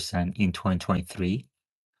 75% in 2023.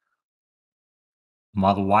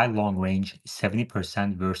 Model Y long range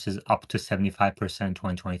 70% versus up to 75% in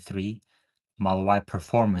 2023. Model Y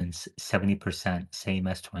performance 70%, same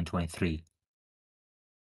as 2023.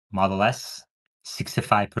 Model S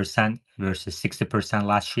 65% versus 60%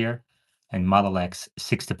 last year, and Model X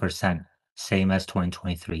 60%, same as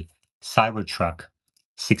 2023. Cybertruck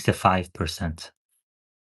 65%.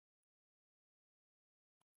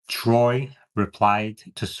 Troy replied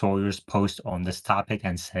to Sawyer's post on this topic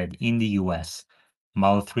and said in the US,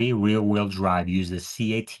 Model 3 rear-wheel drive uses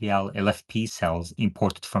CATL LFP cells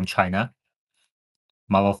imported from China.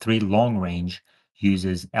 Model 3 long range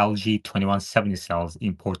uses LG 2170 cells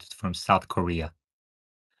imported from South Korea.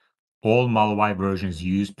 All Model Y versions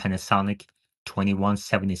use Panasonic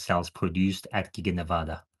 2170 cells produced at Giga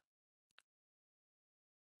Nevada.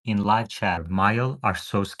 In live chat, Mile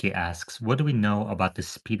Arsosky asks, what do we know about the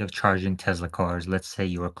speed of charging Tesla cars? Let's say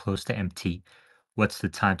you are close to empty. What's the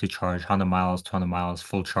time to charge? 100 miles, 200 miles,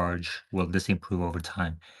 full charge? Will this improve over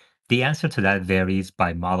time? The answer to that varies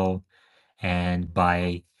by model and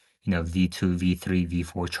by V2, V3,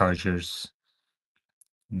 V4 chargers,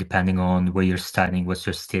 depending on where you're standing, what's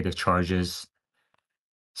your state of charges.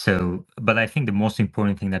 So, but I think the most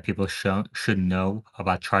important thing that people should know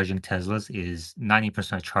about charging Teslas is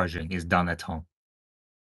 90% of charging is done at home.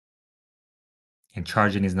 And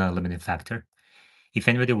charging is not a limiting factor. If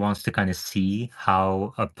anybody wants to kind of see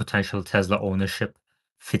how a potential Tesla ownership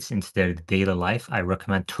fits into their daily life, I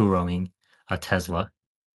recommend touring a Tesla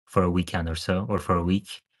for a weekend or so, or for a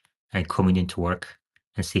week, and commuting to work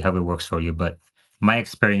and see how it works for you. But my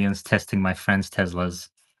experience testing my friends' Teslas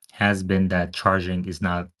has been that charging is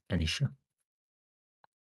not an issue.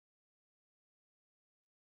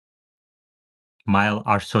 Mile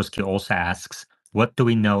Arsosky also asks, what do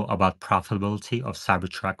we know about profitability of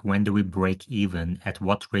Cybertruck? When do we break even? At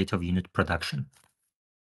what rate of unit production?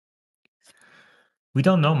 We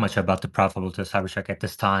don't know much about the Profitable to Cybertruck at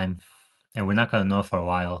this time, and we're not going to know for a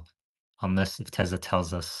while, unless if Tesla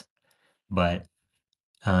tells us. But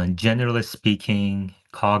generally speaking,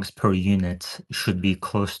 COGS per unit should be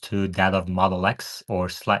close to that of Model X or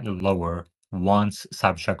slightly lower once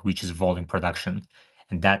Cybertruck reaches volume production.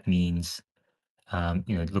 And that means,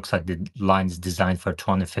 it looks like the line is designed for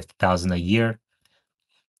 250,000 a year.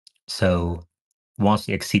 So once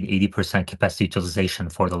you exceed 80% capacity utilization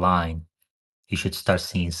for the line, you should start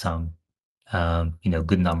seeing some,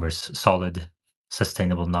 good numbers, solid,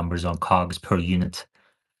 sustainable numbers on COGS per unit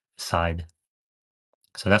side.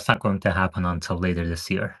 So that's not going to happen until later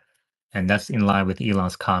this year. And that's in line with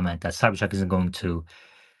Elon's comment that Cybertruck isn't going to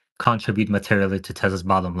contribute materially to Tesla's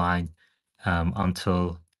bottom line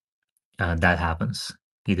until that happens,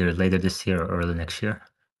 either later this year or early next year.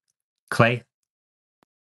 Clay?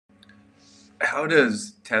 How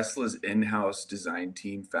does Tesla's in-house design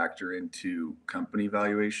team factor into company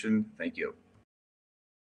valuation? Thank you.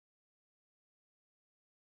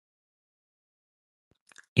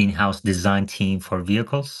 In-house design team for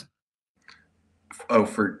vehicles? Oh,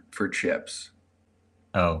 for chips.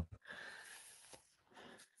 Oh.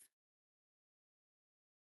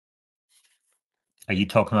 Are you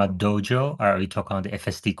talking about Dojo or are you talking about the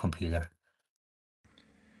FSD computer?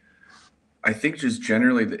 I think just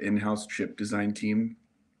generally the in-house chip design team.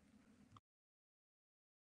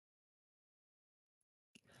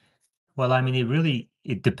 Well, I mean,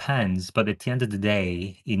 it depends, but at the end of the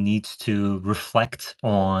day, it needs to reflect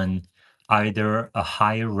on either a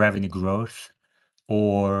higher revenue growth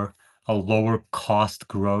or a lower cost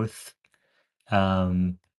growth,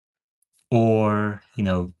 or,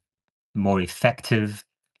 more effective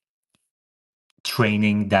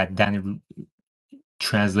training that then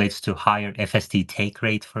translates to higher FSD take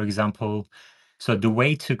rate, for example. So the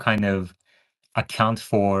way to kind of account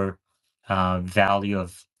for value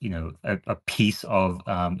of a piece of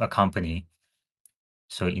a company.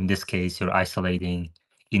 So in this case, you're isolating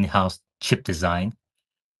in-house chip design.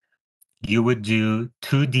 You would do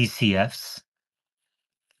two DCFs,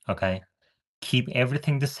 okay? Keep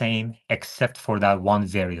everything the same except for that one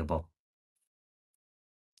variable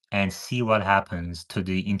and see what happens to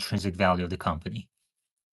the intrinsic value of the company.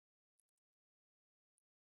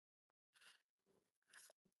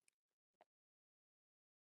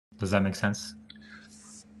 Does that make sense?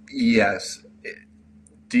 Yes.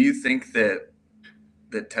 Do you think that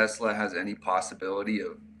Tesla has any possibility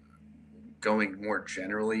of going more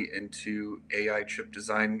generally into AI chip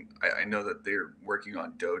design? I know that they're working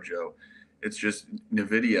on Dojo. It's just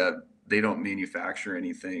Nvidia, they don't manufacture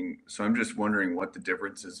anything. So I'm just wondering what the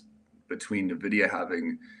difference is between Nvidia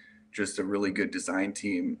having just a really good design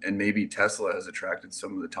team and maybe Tesla has attracted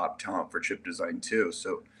some of the top talent for chip design too.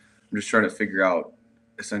 So I'm just trying to figure out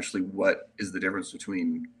essentially what is the difference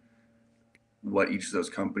between what each of those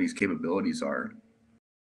companies' capabilities are.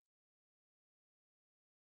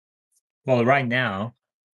 Well, right now,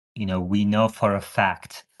 we know for a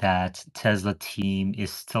fact that Tesla team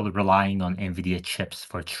is still relying on NVIDIA chips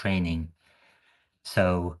for training.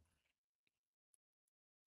 So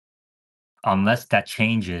unless that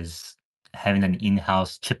changes, having an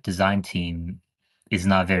in-house chip design team is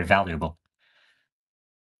not very valuable.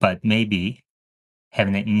 But maybe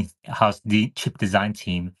having an in-house chip design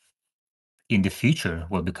team in the future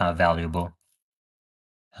will become valuable.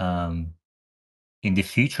 In the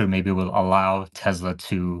future, maybe will allow Tesla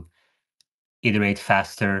to iterate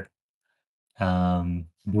faster,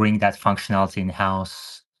 bring that functionality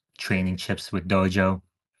in-house, training chips with Dojo.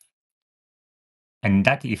 And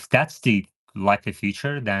that if that's the likely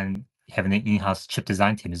future, then having an in-house chip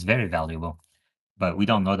design team is very valuable. But we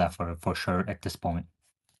don't know that for sure at this point.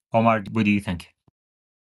 Omar, what do you think?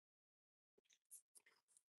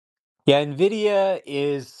 Yeah, Nvidia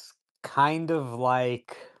is kind of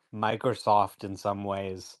like Microsoft in some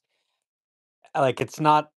ways. Like it's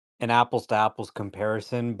not an apples to apples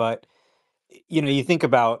comparison, but you think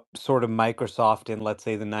about sort of Microsoft in, let's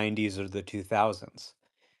say, the 90s or the 2000s.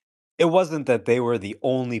 It wasn't that they were the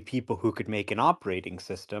only people who could make an operating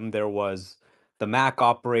system. There was the Mac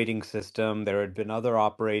operating system, there had been other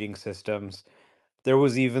operating systems. There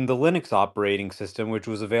was even the Linux operating system, which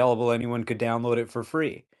was available. Anyone could download it for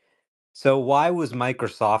free. So why was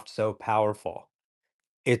Microsoft so powerful?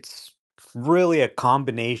 It's really a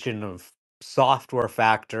combination of software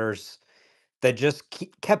factors that just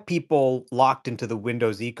kept people locked into the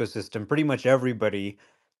Windows ecosystem. Pretty much everybody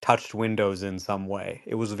touched Windows in some way.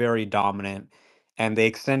 It was very dominant. And they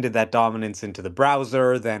extended that dominance into the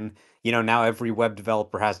browser. Then, now every web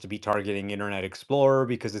developer has to be targeting Internet Explorer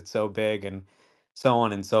because it's so big and so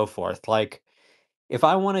on and so forth. Like, If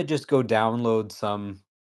I want to just go download some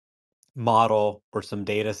model or some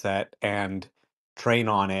data set and train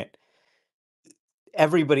on it,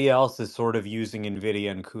 everybody else is sort of using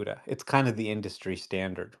NVIDIA and CUDA. It's kind of the industry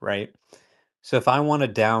standard, right? So if I want to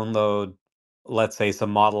download, let's say,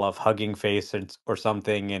 some model of Hugging Face or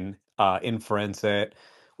something and inference it,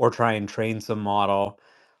 or try and train some model,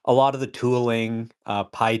 a lot of the tooling,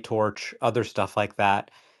 PyTorch, other stuff like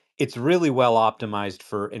that, it's really well optimized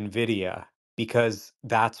for NVIDIA because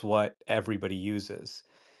that's what everybody uses.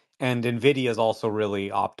 And NVIDIA is also really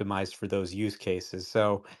optimized for those use cases.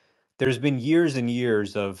 So there's been years and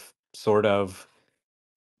years of sort of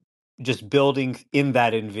just building in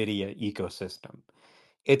that NVIDIA ecosystem.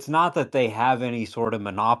 It's not that they have any sort of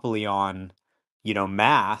monopoly on,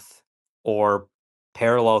 math or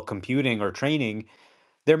parallel computing or training.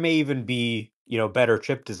 There may even be, better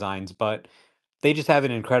chip designs, but they just have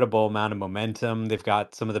an incredible amount of momentum. They've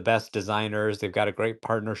got some of the best designers. They've got a great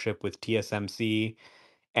partnership with TSMC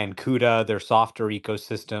and CUDA, their software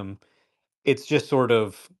ecosystem. It's just sort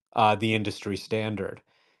of the industry standard.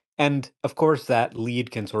 And of course, that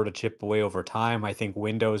lead can sort of chip away over time. I think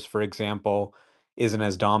Windows, for example, isn't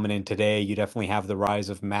as dominant today. You definitely have the rise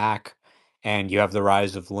of Mac and you have the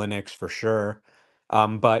rise of Linux for sure.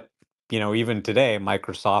 But, even today,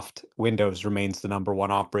 Microsoft Windows remains the number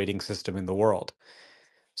one operating system in the world.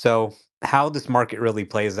 So how this market really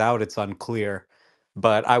plays out, it's unclear.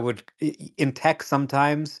 But in tech,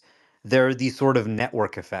 sometimes there are these sort of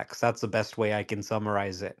network effects. That's the best way I can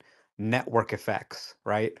summarize it. Network effects,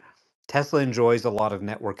 right? Tesla enjoys a lot of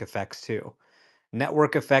network effects too.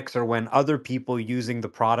 Network effects are when other people using the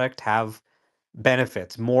product have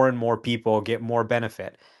benefits. More and more people get more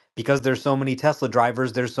benefit. Because there's so many Tesla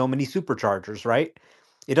drivers, there's so many superchargers, right?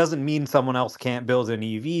 It doesn't mean someone else can't build an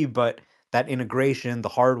EV, but that integration, the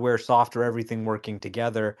hardware, software, everything working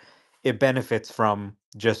together, it benefits from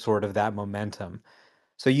just sort of that momentum.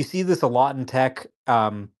 So you see this a lot in tech,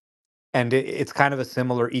 and it's kind of a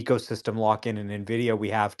similar ecosystem lock-in in NVIDIA we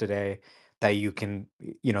have today that you can,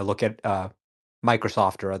 look at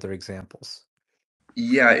Microsoft or other examples.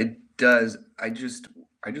 Yeah, it does. I just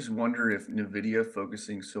wonder if Nvidia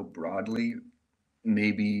focusing so broadly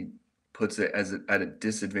maybe puts it at a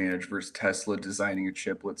disadvantage versus Tesla designing a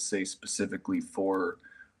chip, let's say specifically for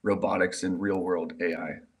robotics and real world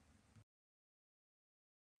AI.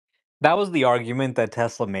 That was the argument that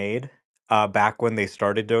Tesla made back when they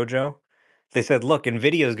started Dojo. They said, look,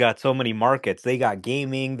 NVIDIA's got so many markets. They got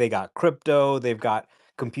gaming, they got crypto, they've got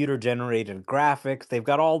computer generated graphics, they've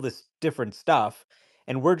got all this different stuff.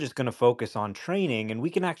 And we're just going to focus on training, and we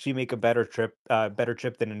can actually make a better chip than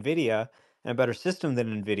NVIDIA and a better system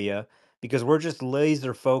than NVIDIA because we're just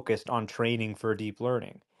laser focused on training for deep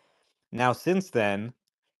learning. Now, since then,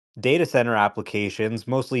 data center applications,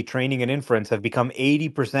 mostly training and inference, have become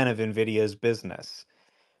 80% of NVIDIA's business.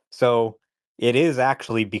 So it is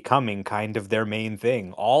actually becoming kind of their main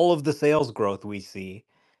thing. All of the sales growth we see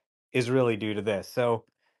is really due to this. So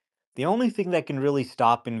the only thing that can really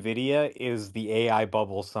stop NVIDIA is the AI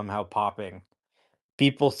bubble somehow popping.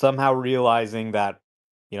 People somehow realizing that,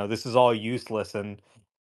 this is all useless and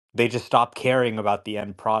they just stop caring about the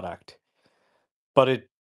end product. But it,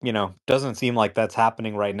 doesn't seem like that's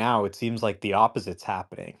happening right now. It seems like the opposite's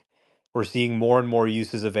happening. We're seeing more and more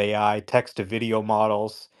uses of AI, text to video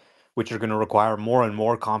models, which are going to require more and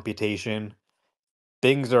more computation.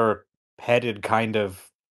 Things are headed kind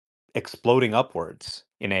of exploding upwards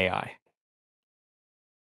in AI.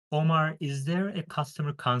 Omar, is there a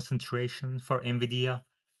customer concentration for NVIDIA?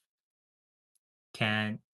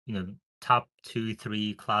 Can, top two,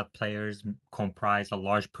 three cloud players comprise a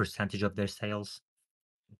large percentage of their sales?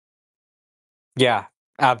 Yeah,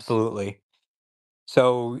 absolutely.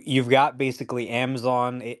 So you've got basically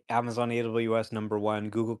Amazon AWS number one,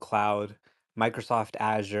 Google Cloud, Microsoft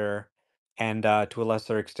Azure, and to a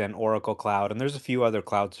lesser extent Oracle Cloud, and there's a few other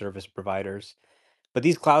cloud service providers. But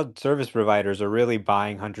these cloud service providers are really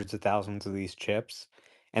buying hundreds of thousands of these chips,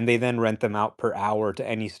 and they then rent them out per hour to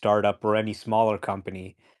any startup or any smaller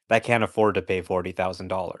company that can't afford to pay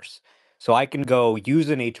 $40,000. So I can go use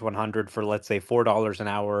an H100 for, let's say, $4 an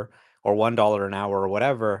hour or $1 an hour or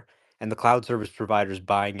whatever, and the cloud service provider's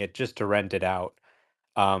buying it just to rent it out.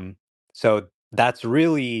 Um, so that's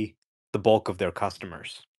really the bulk of their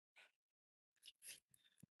customers.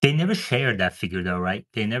 They never shared that figure though, right?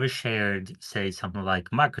 They never shared, say, something like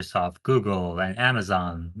Microsoft, Google, and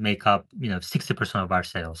Amazon make up, 60% of our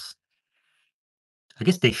sales. I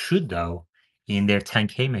guess they should though, in their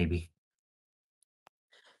 10K maybe.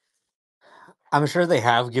 I'm sure they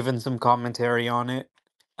have given some commentary on it,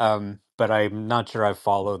 but I'm not sure I've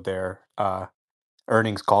followed their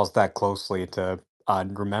earnings calls that closely to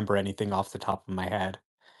remember anything off the top of my head.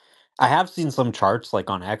 I have seen some charts like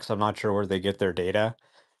on X. I'm not sure where they get their data,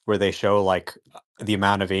 where they show like the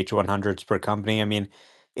amount of H100s per company. I mean,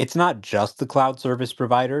 it's not just the cloud service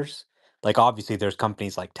providers. Like obviously there's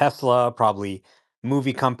companies like Tesla, probably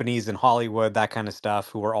movie companies in Hollywood, that kind of stuff,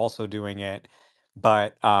 who are also doing it.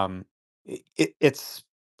 But it's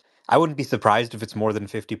I wouldn't be surprised if it's more than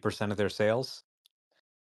 50% of their sales.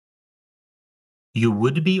 You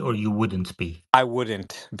would be or you wouldn't be? I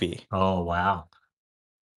wouldn't be. Oh, wow.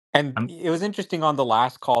 And I'm it was interesting on the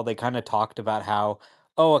last call, they kind of talked about how,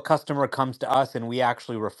 oh, a customer comes to us and we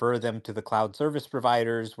actually refer them to the cloud service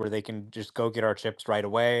providers where they can just go get our chips right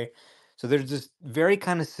away. So there's this very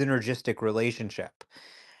kind of synergistic relationship.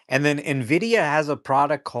 And then NVIDIA has a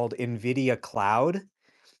product called NVIDIA Cloud.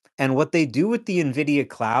 And what they do with the NVIDIA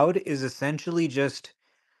Cloud is essentially just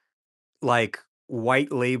like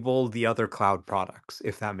white label the other cloud products,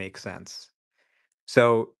 if that makes sense.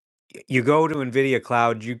 So you go to NVIDIA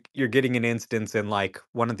Cloud, you're getting an instance in like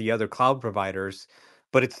one of the other cloud providers,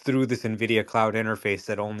 but it's through this NVIDIA Cloud interface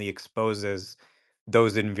that only exposes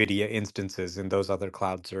those NVIDIA instances and those other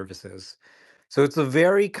cloud services. So it's a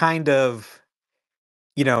very kind of,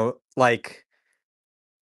 like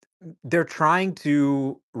they're trying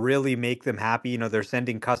to really make them happy. They're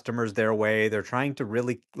sending customers their way. They're trying to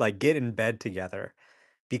really like get in bed together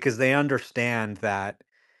because they understand that,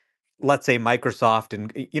 let's say Microsoft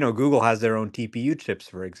and Google has their own TPU chips,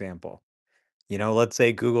 for example. Let's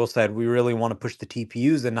say Google said we really want to push the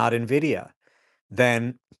TPUs and not Nvidia.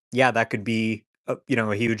 Then yeah, that could be a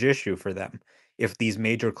huge issue for them if these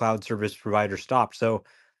major cloud service providers stop. So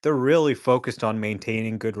they're really focused on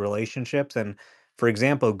maintaining good relationships. And for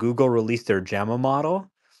example, Google released their Gemma model,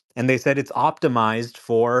 and they said it's optimized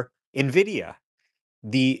for Nvidia.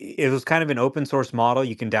 It was kind of an open source model.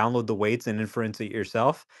 You can download the weights and inference it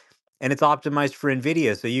yourself, and it's optimized for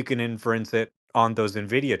NVIDIA, so you can inference it on those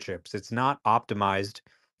NVIDIA chips. It's not optimized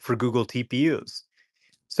for Google TPUs.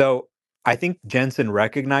 So I think Jensen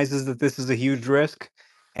recognizes that this is a huge risk,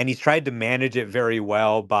 and he's tried to manage it very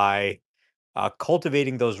well by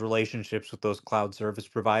cultivating those relationships with those cloud service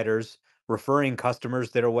providers, referring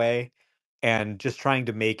customers their way, and just trying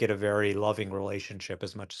to make it a very loving relationship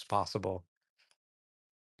as much as possible.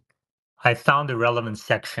 I found a relevant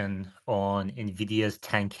section on NVIDIA's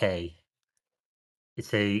 10K.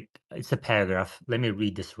 It's a paragraph. Let me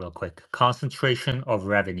read this real quick. Concentration of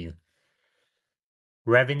revenue.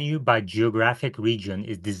 Revenue by geographic region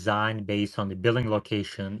is designed based on the billing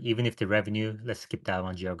location, even if the revenue, let's skip that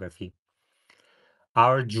one, geography.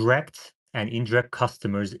 Our direct and indirect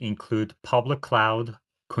customers include public cloud,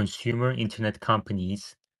 consumer internet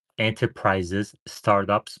companies, enterprises,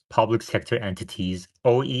 startups, public sector entities,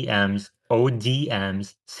 OEMs,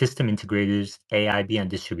 ODMs, system integrators, AIB, and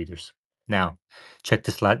distributors. Now, check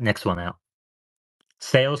this next one out.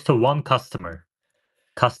 Sales to one customer,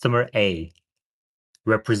 customer A,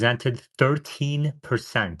 represented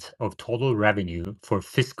 13% of total revenue for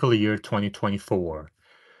fiscal year 2024,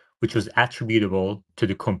 which was attributable to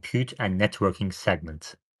the compute and networking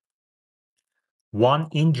segment. One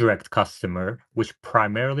indirect customer, which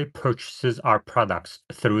primarily purchases our products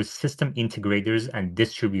through system integrators and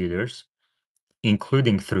distributors,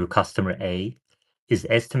 including through customer A, is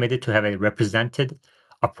estimated to have represented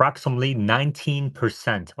approximately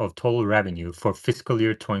 19% of total revenue for fiscal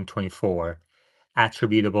year 2024,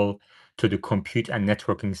 attributable to the compute and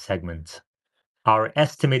networking segment. Our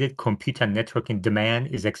estimated compute and networking demand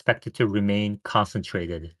is expected to remain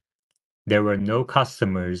concentrated. There were no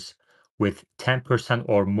customers with 10%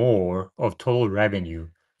 or more of total revenue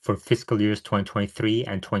for fiscal years 2023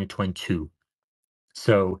 and 2022.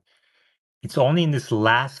 So it's only in this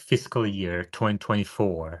last fiscal year,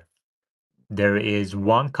 2024, there is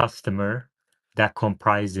one customer that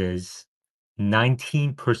comprises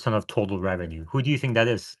 19% of total revenue. Who do you think that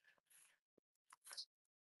is?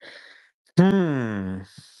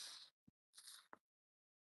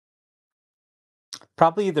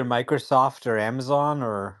 Probably either Microsoft or Amazon,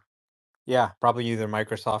 or yeah, probably either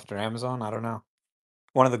Microsoft or Amazon. I don't know.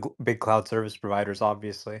 One of the big cloud service providers,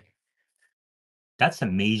 obviously. That's a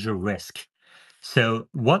major risk. So,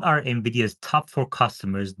 what are NVIDIA's top 4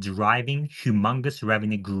 customers driving humongous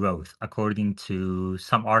revenue growth, according to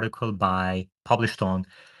some article published on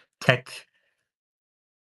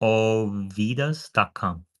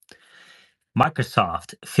techovidas.com?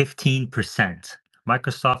 Microsoft, 15%.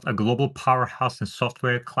 Microsoft, a global powerhouse in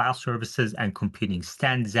software, cloud services, and computing,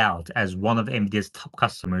 stands out as one of NVIDIA's top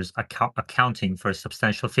customers, accounting for a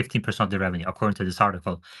substantial 15% of the revenue, according to this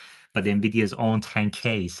article. But NVIDIA's own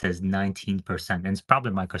 10K says 19%, and it's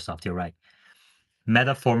probably Microsoft, you're right.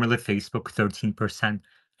 Meta, formerly Facebook, 13%.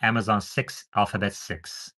 Amazon, 6. Alphabet,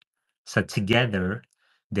 6. So together,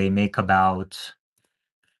 they make about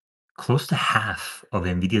close to half of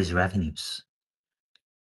Nvidia's revenues.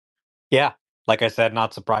 Yeah, like I said,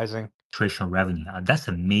 not surprising. Traditional revenue. That's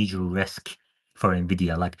a major risk for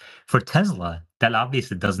Nvidia. Like for Tesla, that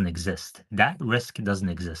obviously doesn't exist. That risk doesn't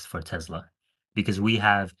exist for Tesla because we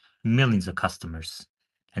have millions of customers,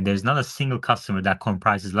 and there's not a single customer that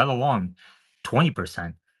comprises, let alone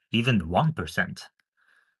 20%, even 1%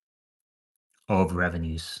 of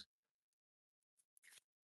revenues.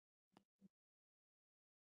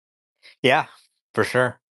 Yeah, for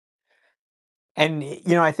sure. And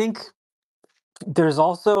I think there's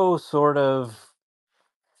also sort of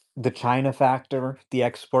the China factor, the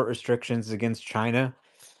export restrictions against China.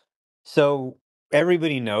 So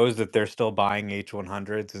everybody knows that they're still buying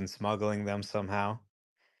H100s and smuggling them somehow.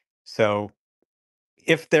 So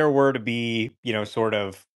if there were to be, sort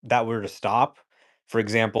of that were to stop, for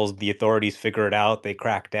example, the authorities figure it out, they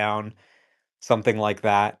crack down, something like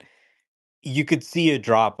that, you could see a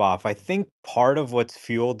drop off. I think part of what's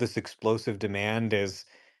fueled this explosive demand is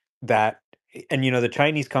that, and the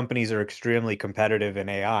Chinese companies are extremely competitive in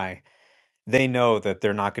AI. They know that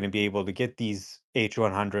they're not going to be able to get these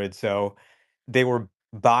H100s, so they were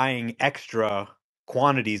buying extra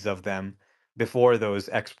quantities of them before those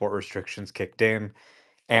export restrictions kicked in.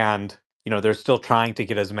 And, they're still trying to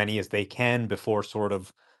get as many as they can before sort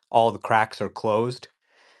of all the cracks are closed.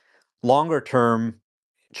 Longer term,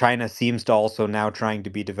 China seems to also now trying to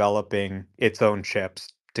be developing its own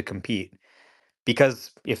chips to compete.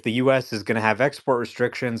 Because if the US is going to have export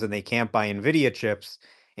restrictions and they can't buy Nvidia chips,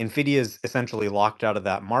 Nvidia is essentially locked out of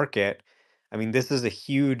that market. I mean, this is a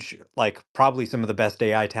huge, like, probably some of the best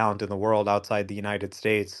AI talent in the world outside the United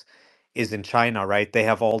States is in China, right? They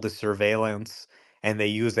have all the surveillance and they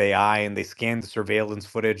use AI and they scan the surveillance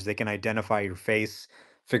footage. They can identify your face,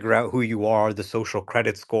 figure out who you are, the social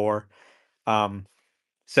credit score. Um,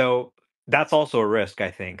 so that's also a risk,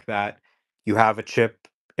 I think, that you have a chip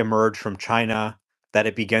emerge from China, that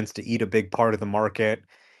it begins to eat a big part of the market,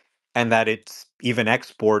 and that it's even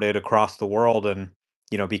exported across the world and,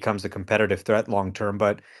 becomes a competitive threat long term.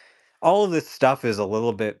 But all of this stuff is a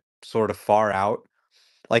little bit sort of far out.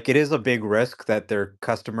 Like it is a big risk that their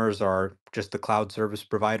customers are just the cloud service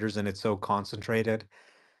providers and it's so concentrated.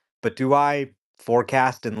 But do I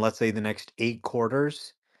forecast in, let's say, the next 8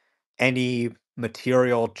 quarters? Any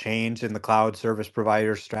material change in the cloud service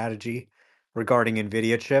provider strategy regarding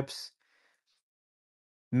NVIDIA chips?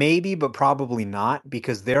 Maybe, but probably not,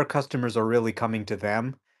 because their customers are really coming to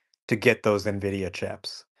them to get those NVIDIA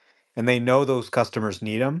chips. And they know those customers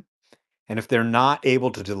need them. And if they're not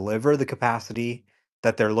able to deliver the capacity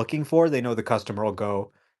that they're looking for, they know the customer will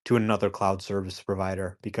go to another cloud service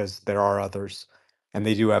provider because there are others and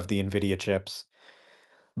they do have the NVIDIA chips.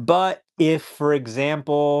 But if, for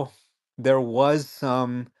example, there was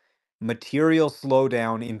some material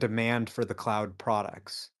slowdown in demand for the cloud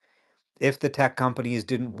products, if the tech companies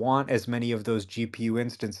didn't want as many of those GPU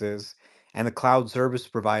instances, and the cloud service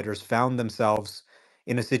providers found themselves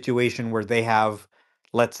in a situation where they have,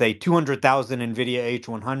 let's say, 200,000 NVIDIA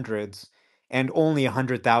H100s and only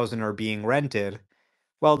 100,000 are being rented,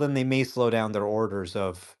 well, then they may slow down their orders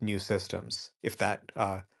of new systems if that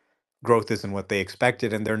growth isn't what they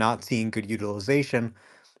expected, and they're not seeing good utilization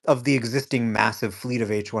of the existing massive fleet of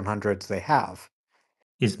H100s they have.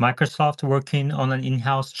 Is Microsoft working on an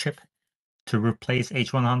in-house chip to replace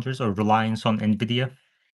H100s or reliance on Nvidia?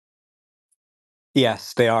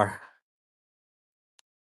 Yes, they are.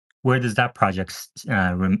 Where does that project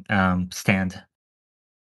stand?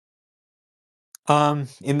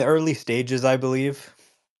 In the early stages, I believe.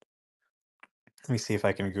 Let me see if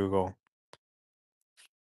I can Google.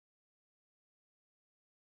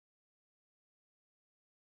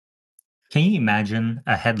 Can you imagine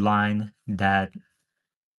a headline that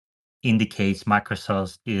indicates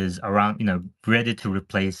Microsoft is around, ready to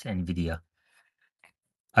replace Nvidia?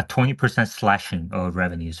 A 20% slashing of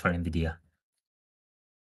revenues for Nvidia.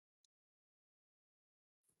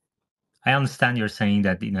 I understand you're saying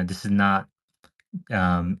that this is not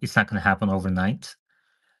it's not going to happen overnight,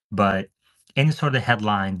 but any sort of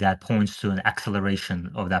headline that points to an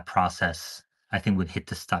acceleration of that process, I think would hit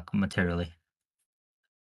the stock materially.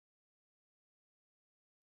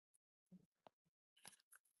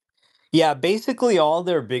 Yeah, basically all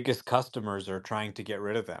their biggest customers are trying to get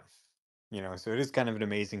rid of them. So it is kind of an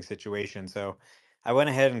amazing situation. So I went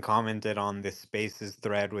ahead and commented on this Spaces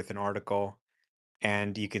thread with an article,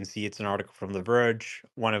 and you can see it's an article from The Verge,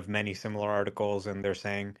 one of many similar articles, and they're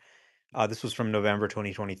saying this was from November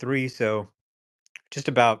 2023, so just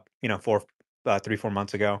about 3-4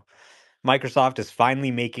 months ago. Microsoft is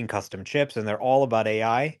finally making custom chips, and they're all about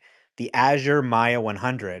AI. The Azure Maya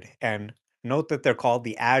 100, and note that they're called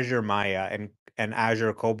the Azure Maya and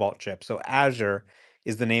Azure Cobalt chip. So Azure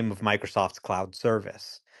is the name of Microsoft's cloud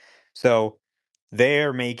service. So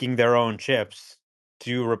they're making their own chips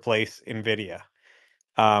to replace Nvidia.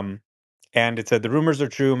 Um, and it said the rumors are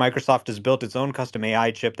true. Microsoft has built its own custom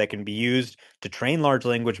AI chip that can be used to train large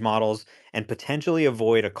language models and potentially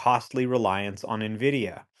avoid a costly reliance on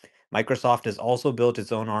Nvidia. Microsoft has also built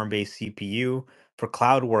its own ARM-based CPU for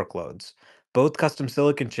cloud workloads. Both custom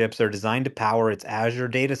silicon chips are designed to power its Azure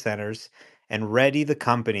data centers and ready the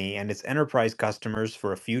company and its enterprise customers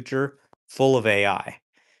for a future full of AI.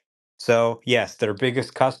 So, yes, their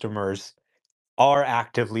biggest customers are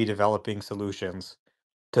actively developing solutions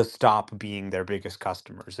to stop being their biggest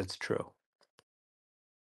customers. It's true.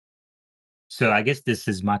 So I guess this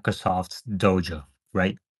is Microsoft's Dojo,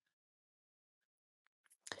 right?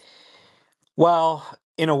 Well,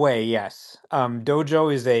 in a way, yes.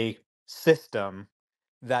 Dojo is a system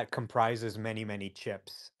that comprises many, many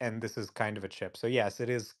chips, and this is kind of a chip. So, yes, it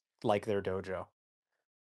is like their dojo.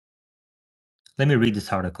 Let me read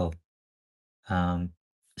this article.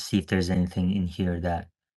 See if there's anything in here that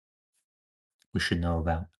we should know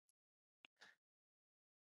about.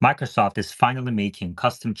 Microsoft is finally making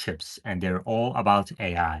custom chips, and they're all about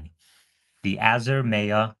AI. The Azure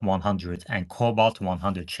Maya 100 and Cobalt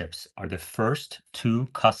 100 chips are the first two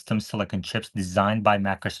custom silicon chips designed by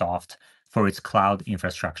Microsoft for its cloud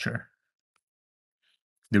infrastructure.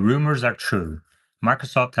 The rumors are true.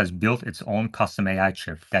 Microsoft has built its own custom AI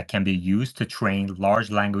chip that can be used to train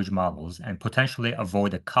large language models and potentially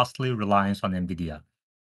avoid a costly reliance on Nvidia.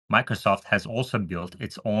 Microsoft has also built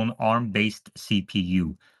its own ARM-based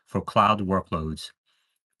CPU for cloud workloads.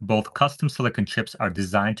 Both custom silicon chips are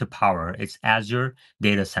designed to power its Azure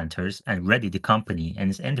data centers and ready the company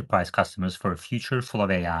and its enterprise customers for a future full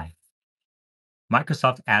of AI.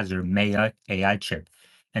 Microsoft Azure Maya AI chip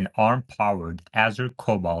and ARM-powered Azure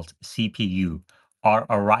Cobalt CPU are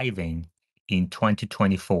arriving in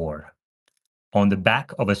 2024. On the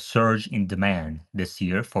back of a surge in demand this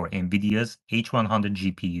year for NVIDIA's H100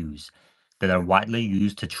 GPUs that are widely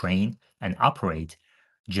used to train and operate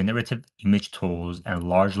generative image tools and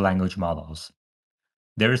large language models.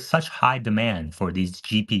 There is such high demand for these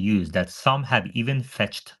GPUs that some have even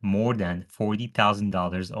fetched more than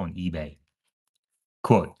 $40,000 on eBay.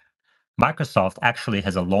 Quote, Microsoft actually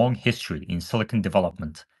has a long history in silicon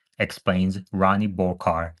development, explains Ronnie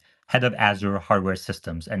Borkar, head of Azure hardware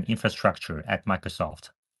systems and infrastructure at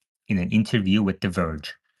Microsoft, in an interview with The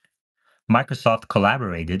Verge. Microsoft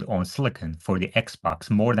collaborated on silicon for the Xbox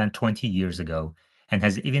more than 20 years ago and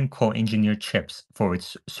has even co-engineered chips for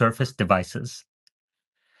its Surface devices.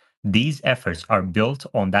 These efforts are built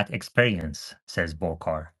on that experience, says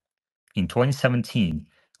Borkar. In 2017,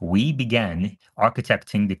 we began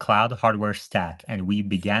architecting the cloud hardware stack, and we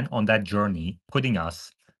began on that journey, putting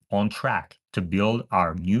us on track to build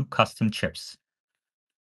our new custom chips.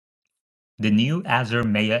 The new Azure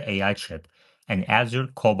Maya AI chip and Azure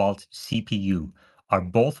Cobalt CPU are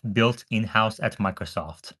both built in-house at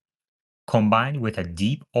Microsoft, combined with a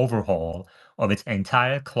deep overhaul of its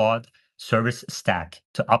entire cloud service stack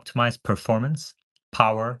to optimize performance,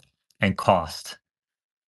 power, and cost.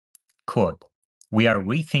 Quote, we are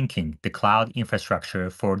rethinking the cloud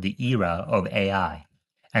infrastructure for the era of AI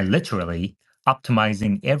and literally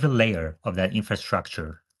optimizing every layer of that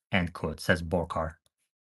infrastructure, end quote, says Borkar.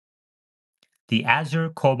 The Azure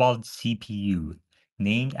Cobalt CPU,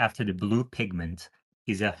 named after the blue pigment,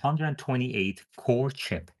 is a 128 core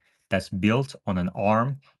chip that's built on an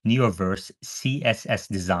ARM Neoverse CSS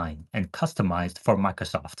design and customized for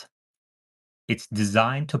Microsoft. It's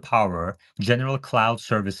designed to power general cloud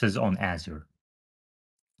services on Azure.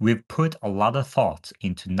 We've put a lot of thought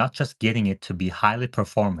into not just getting it to be highly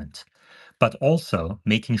performant, but also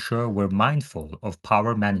making sure we're mindful of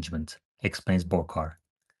power management, explains Borkar.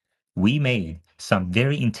 We made some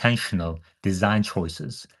very intentional design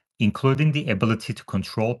choices, including the ability to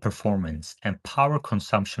control performance and power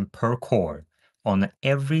consumption per core on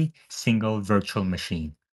every single virtual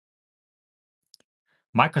machine.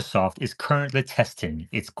 Microsoft is currently testing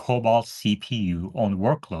its Cobalt CPU on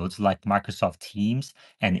workloads like Microsoft Teams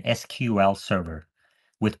and SQL Server,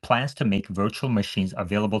 with plans to make virtual machines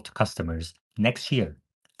available to customers next year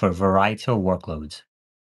for a variety of workloads.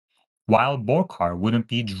 While Borkar wouldn't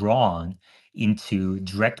be drawn into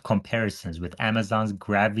direct comparisons with Amazon's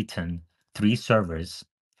Graviton 3 servers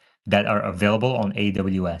that are available on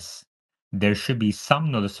AWS, there should be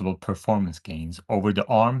some noticeable performance gains over the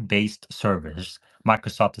ARM-based servers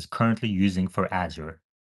Microsoft is currently using for Azure.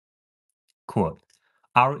 Quote,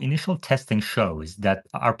 our initial testing shows that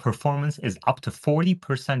our performance is up to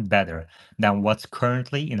 40% better than what's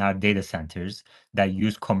currently in our data centers that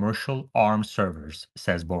use commercial ARM servers,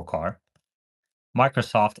 says Borkar.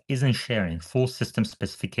 Microsoft isn't sharing full system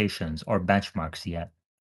specifications or benchmarks yet.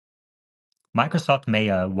 Microsoft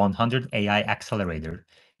Maya 100 AI Accelerator,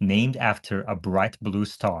 named after a bright blue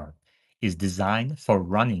star, is designed for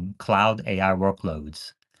running cloud AI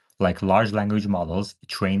workloads, like large language models,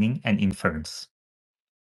 training, and inference.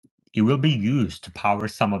 It will be used to power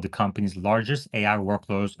some of the company's largest AI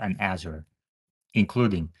workloads on Azure,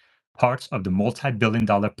 including parts of the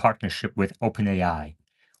multi-billion-dollar partnership with OpenAI,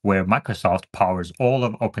 where Microsoft powers all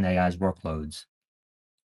of OpenAI's workloads.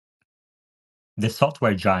 The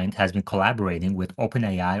software giant has been collaborating with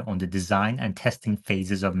OpenAI on the design and testing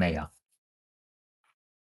phases of Maya.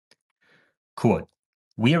 Quote,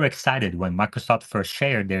 we are excited when Microsoft first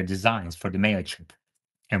shared their designs for the Maya chip,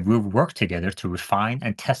 and we've worked together to refine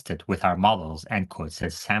and test it with our models, end quote,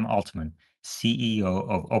 says Sam Altman, CEO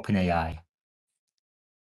of OpenAI.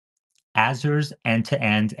 Azure's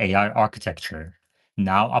end-to-end AI architecture,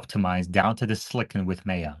 now optimized down to the silicon with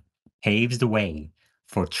Maya, paves the way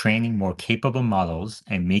for training more capable models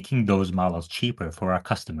and making those models cheaper for our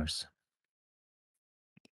customers.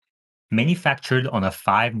 Manufactured on a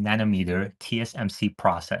 5 nanometer TSMC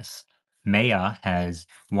process, Maya has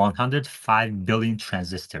 105 billion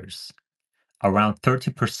transistors, around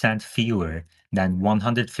 30% fewer than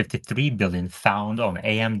 153 billion found on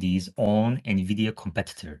AMD's own Nvidia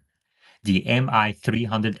competitor, the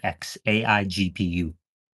MI300X AI GPU.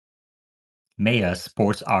 Maya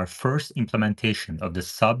sports our first implementation of the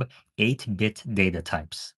sub-8-bit data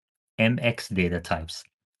types, MX data types,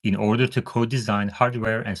 in order to co-design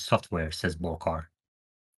hardware and software, says Borkar.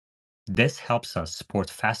 This helps us support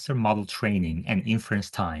faster model training and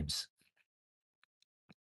inference times.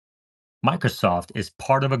 Microsoft is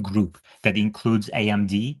part of a group that includes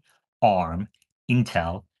AMD, ARM,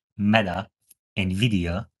 Intel, Meta,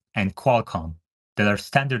 Nvidia, and Qualcomm that are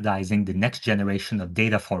standardizing the next generation of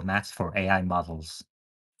data formats for AI models.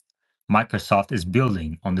 Microsoft is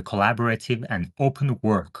building on the collaborative and open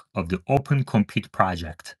work of the Open Compute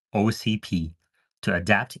Project, OCP, to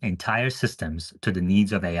adapt entire systems to the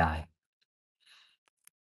needs of AI.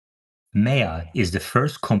 Maya is the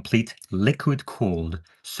first complete liquid-cooled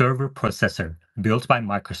server processor built by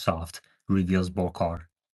Microsoft, reveals Borkar.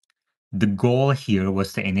 The goal here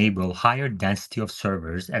was to enable higher density of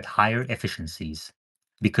servers at higher efficiencies.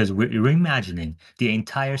 Because we're reimagining the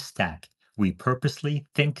entire stack, we purposely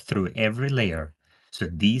think through every layer, so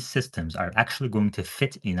these systems are actually going to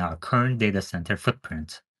fit in our current data center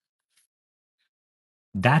footprint.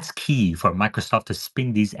 That's key for Microsoft to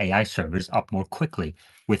spin these AI servers up more quickly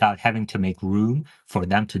without having to make room for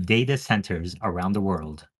them to data centers around the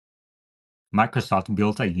world. Microsoft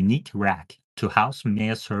built a unique rack to house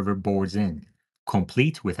Maya server boards in,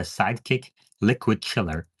 complete with a Sidekick liquid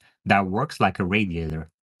chiller that works like a radiator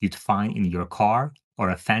you'd find in your car or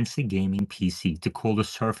a fancy gaming PC to cool the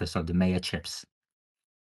surface of the Maya chips.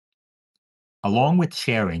 Along with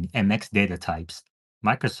sharing MX data types,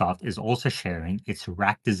 Microsoft is also sharing its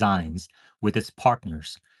rack designs with its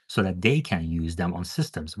partners so that they can use them on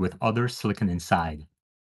systems with other silicon inside.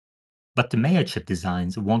 But the Maya chip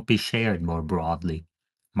designs won't be shared more broadly.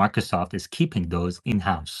 Microsoft is keeping those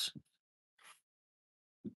in-house.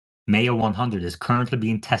 Maya 100 is currently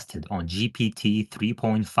being tested on GPT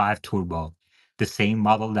 3.5 Turbo, the same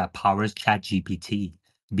model that powers ChatGPT,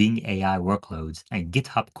 Bing AI workloads, and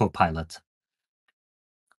GitHub Copilot.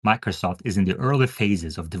 Microsoft is in the early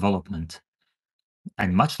phases of development,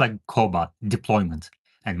 and much like Cobalt deployment,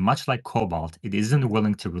 and much like Cobalt, it isn't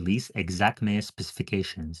willing to release exact Maya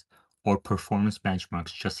specifications or performance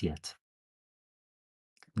benchmarks just yet.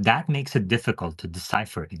 That makes it difficult to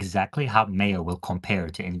decipher exactly how Maya will compare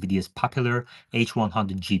to NVIDIA's popular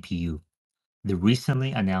H100 GPU, the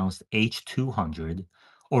recently announced H200,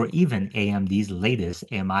 or even AMD's latest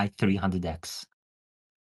MI300X.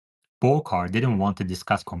 Borkar didn't want to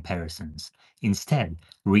discuss comparisons, instead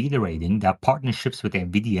reiterating that partnerships with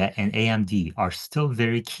NVIDIA and AMD are still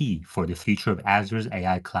very key for the future of Azure's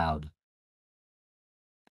AI cloud.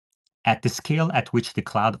 At the scale at which the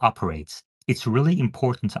cloud operates, it's really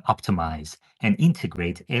important to optimize and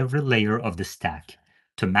integrate every layer of the stack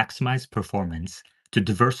to maximize performance, to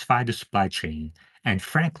diversify the supply chain, and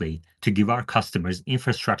frankly, to give our customers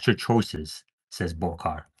infrastructure choices, says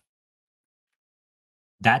Borkar.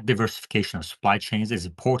 That diversification of supply chains is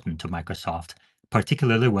important to Microsoft,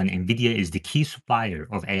 particularly when NVIDIA is the key supplier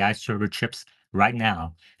of AI server chips right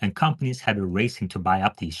now, and companies have been racing to buy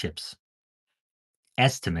up these chips.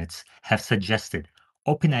 Estimates have suggested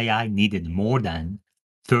OpenAI needed more than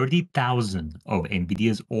 30,000 of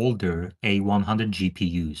NVIDIA's older A100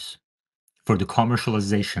 GPUs for the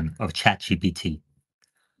commercialization of ChatGPT.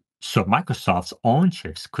 So Microsoft's own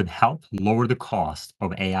chips could help lower the cost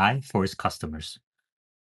of AI for its customers.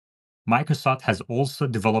 Microsoft has also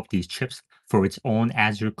developed these chips for its own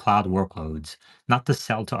Azure cloud workloads, not to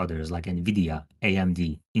sell to others like Nvidia,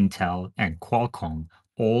 AMD, Intel, and Qualcomm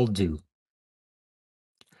all do.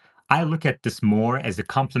 I look at this more as a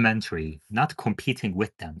complementary, not competing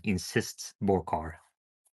with them, insists Borkar.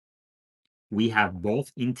 We have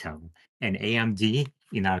both Intel and AMD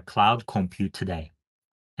in our cloud compute today.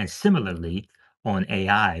 And similarly, on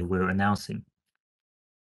AI, we're announcing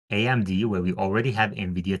AMD, where we already have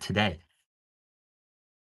Nvidia today,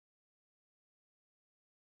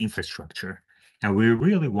 infrastructure, and we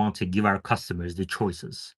really want to give our customers the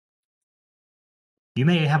choices. You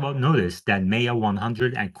may have noticed that Maya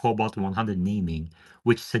 100 and Cobalt 100 naming,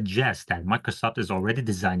 which suggests that Microsoft is already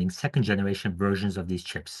designing second-generation versions of these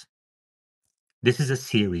chips. This is a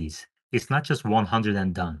series. It's not just 100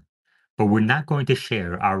 and done. But we're not going to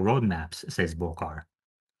share our roadmaps, says Borkar.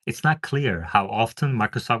 It's not clear how often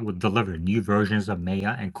Microsoft would deliver new versions of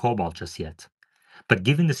Maya and Cobalt just yet. But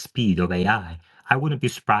given the speed of AI, I wouldn't be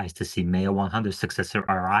surprised to see Maya 100 successor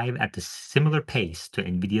arrive at the similar pace to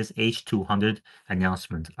NVIDIA's H200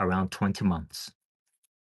 announcement around 20 months.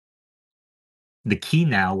 The key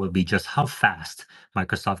now will be just how fast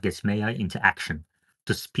Microsoft gets Maya into action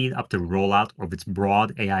to speed up the rollout of its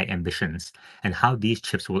broad AI ambitions and how these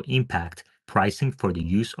chips will impact pricing for the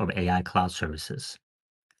use of AI cloud services.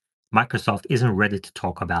 Microsoft isn't ready to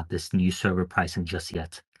talk about this new server pricing just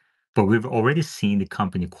yet, but we've already seen the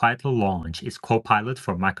company quietly launch its Copilot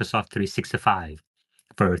for Microsoft 365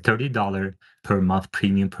 for a $30 per month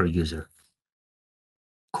premium per user.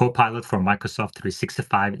 Copilot for Microsoft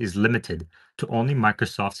 365 is limited to only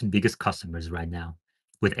Microsoft's biggest customers right now,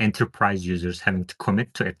 with enterprise users having to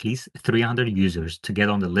commit to at least 300 users to get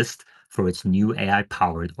on the list for its new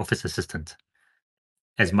AI-powered Office Assistant.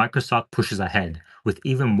 As Microsoft pushes ahead with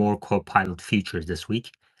even more Copilot features this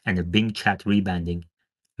week and a Bing chat rebanding,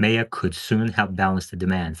 Maya could soon help balance the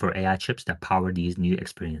demand for AI chips that power these new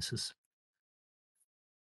experiences.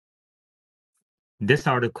 This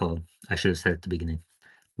article, I should have said at the beginning,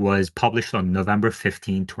 was published on November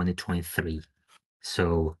 15, 2023.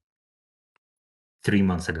 So 3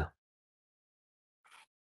 months ago.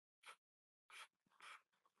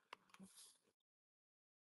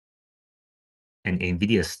 And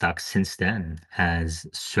Nvidia stock since then has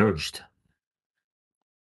surged.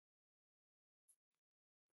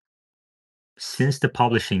 Since the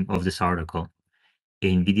publishing of this article,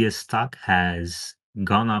 Nvidia stock has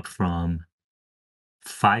gone up from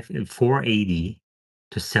 480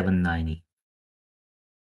 to 790.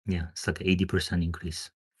 Yeah, it's like an 80%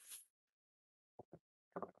 increase.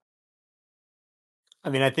 I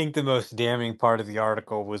mean, I think the most damning part of the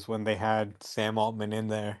article was when they had Sam Altman in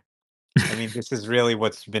there. I mean, this is really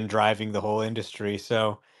what's been driving the whole industry.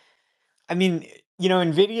 So, I mean,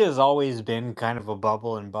 Nvidia has always been kind of a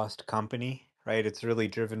bubble and bust company, right? It's really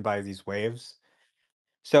driven by these waves.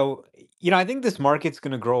 So, I think this market's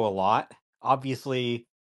going to grow a lot. Obviously,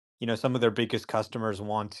 some of their biggest customers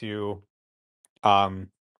want to um,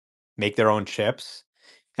 make their own chips.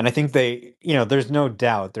 And I think there's no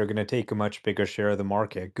doubt they're going to take a much bigger share of the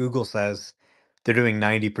market. Google says they're doing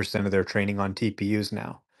 90% of their training on TPUs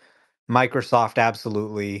now. Microsoft,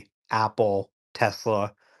 absolutely. Apple,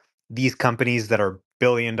 Tesla, these companies that are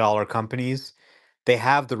billion-dollar companies, they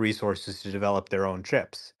have the resources to develop their own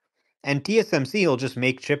chips. And TSMC will just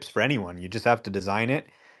make chips for anyone. You just have to design it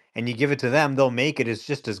and you give it to them, they'll make it. It's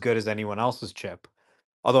just as good as anyone else's chip.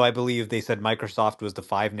 Although I believe they said Microsoft was the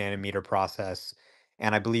 5 nanometer process,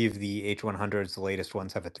 and I believe the H100s, the latest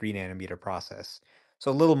ones, have a 3 nanometer process.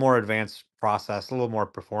 So a little more advanced process, a little more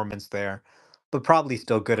performance there, but probably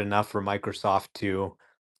still good enough for Microsoft to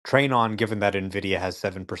train on, given that NVIDIA has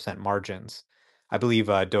 7% margins. I believe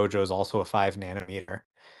Dojo is also a 5 nanometer.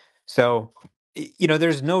 So,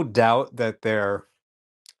 there's no doubt that their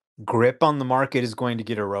grip on the market is going to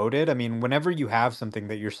get eroded. I mean, whenever you have something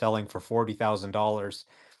that you're selling for $40,000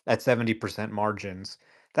 at 70% margins,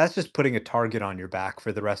 that's just putting a target on your back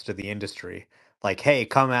for the rest of the industry. Like, hey,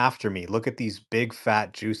 come after me. Look at these big,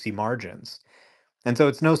 fat, juicy margins. And so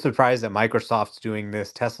it's no surprise that Microsoft's doing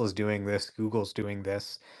this, Tesla's doing this, Google's doing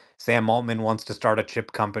this. Sam Altman wants to start a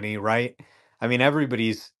chip company, right? I mean,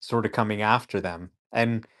 everybody's sort of coming after them.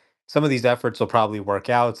 And some of these efforts will probably work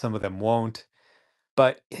out, some of them won't.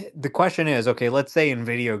 But the question is, okay, let's say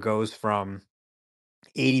Nvidia goes from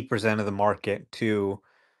 80% of the market to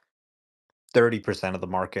 30% of the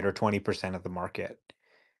market or 20% of the market.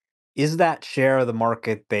 Is that share of the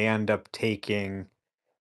market they end up taking,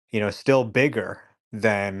 still bigger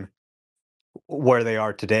than where they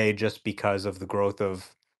are today just because of the growth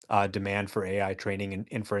of demand for AI training and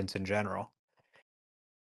inference in general?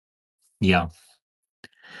 Yeah.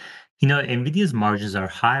 Nvidia's margins are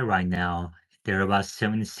high right now. They're about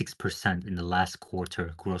 76% in the last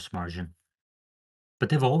quarter gross margin, but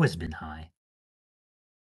they've always been high.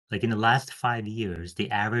 Like in the last 5 years,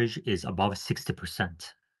 the average is above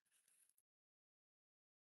 60%.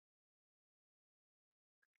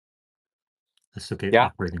 Let's look at Yeah.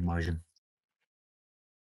 operating margin.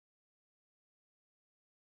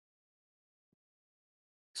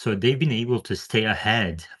 So they've been able to stay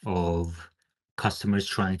ahead of customers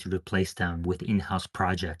trying to replace them with in-house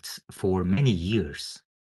projects for many years.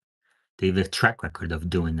 They have a track record of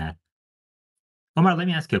doing that. Omar, let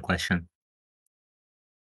me ask you a question.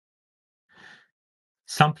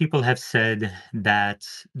 Some people have said that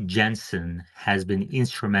Jensen has been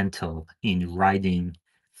instrumental in riding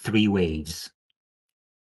three waves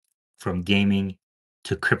from gaming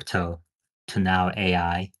to crypto to now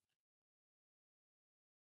AI.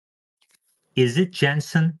 Is it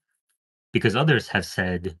Jensen? Because others have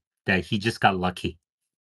said that he just got lucky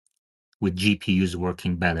with GPUs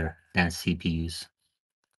working better than CPUs.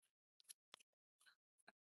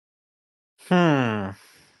 Hmm.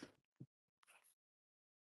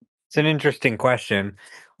 It's an interesting question.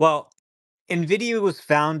 Well, NVIDIA was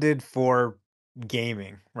founded for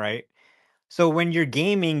gaming, right? So when you're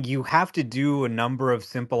gaming, you have to do a number of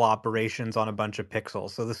simple operations on a bunch of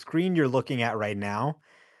pixels. So the screen you're looking at right now,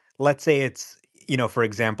 let's say it's, for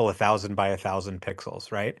example, 1,000 by 1,000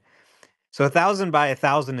 pixels, right? So 1,000 by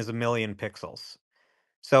 1,000 is a million pixels.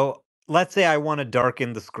 So let's say I want to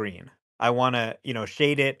darken the screen. I want to,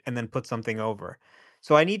 shade it and then put something over.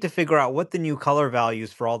 So I need to figure out what the new color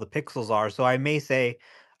values for all the pixels are. So I may say,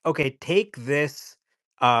 okay, take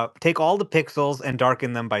all the pixels and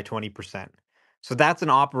darken them by 20%. So that's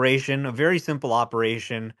an operation, a very simple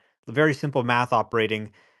operation, a very simple math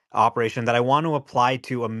operating operation that I want to apply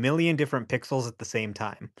to a million different pixels at the same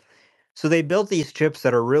time. So they built these chips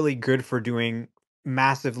that are really good for doing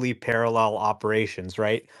massively parallel operations,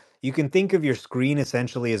 right? You can think of your screen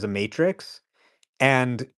essentially as a matrix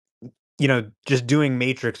and, just doing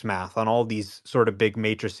matrix math on all these sort of big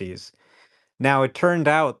matrices. Now, it turned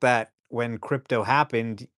out that when crypto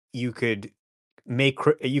happened, you could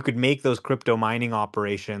make those crypto mining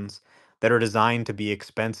operations that are designed to be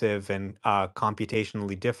expensive and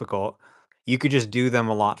computationally difficult. You could just do them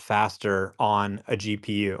a lot faster on a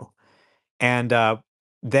GPU. And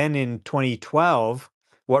then in 2012,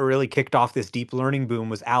 what really kicked off this deep learning boom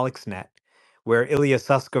was AlexNet, where Ilya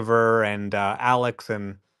Sutskever and Alex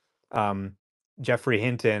and um, Jeffrey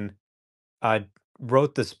Hinton uh,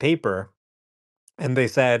 wrote this paper, and they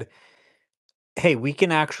said, "Hey, we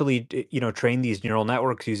can actually, train these neural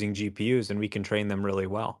networks using GPUs, and we can train them really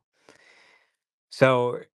well."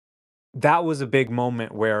 So that was a big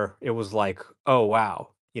moment where it was like, "Oh wow,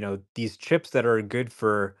 these chips that are good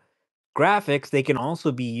for graphics, they can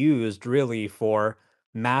also be used really for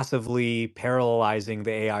massively parallelizing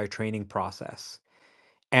the AI training process."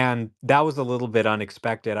 And that was a little bit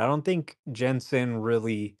unexpected. I don't think Jensen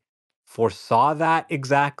really foresaw that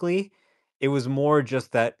exactly. It was more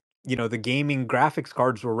just that, the gaming graphics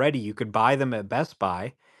cards were ready. You could buy them at Best Buy,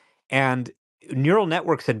 and neural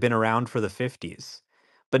networks had been around for the 50s,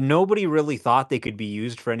 but nobody really thought they could be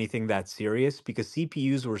used for anything that serious because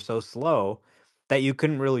CPUs were so slow that you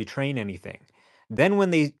couldn't really train anything. Then,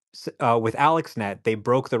 with AlexNet, they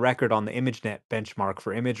broke the record on the ImageNet benchmark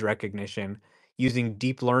for image recognition using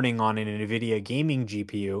deep learning on an NVIDIA gaming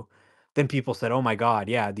GPU. Then people said, oh my God,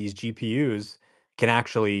 yeah, these GPUs can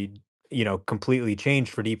actually, completely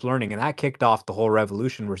change for deep learning. And that kicked off the whole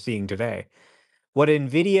revolution we're seeing today. What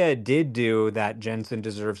NVIDIA did do that Jensen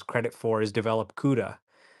deserves credit for is develop CUDA.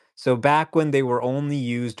 So back when they were only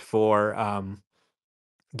used for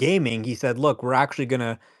gaming, he said, look, we're actually going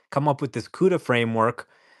to come up with this CUDA framework,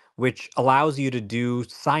 which allows you to do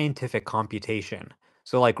scientific computation.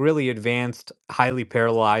 So, like really advanced, highly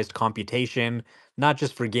parallelized computation, not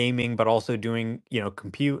just for gaming, but also doing,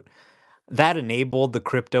 compute. That enabled the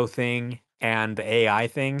crypto thing and the AI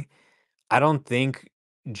thing. I don't think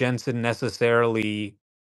Jensen necessarily,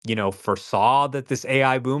 foresaw that this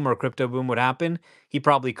AI boom or crypto boom would happen. He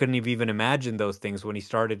probably couldn't have even imagined those things when he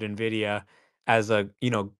started Nvidia as a,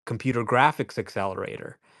 computer graphics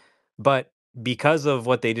accelerator. But because of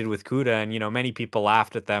what they did with CUDA, and many people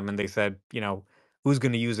laughed at them and they said, who's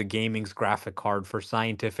going to use a gaming's graphic card for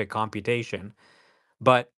scientific computation?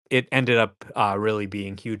 But it ended up really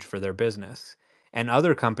being huge for their business. And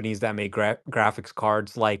other companies that make graphics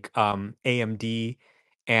cards like AMD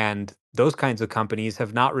and those kinds of companies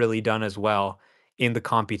have not really done as well in the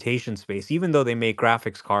computation space, even though they make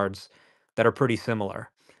graphics cards that are pretty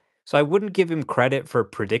similar. So I wouldn't give him credit for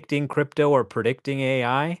predicting crypto or predicting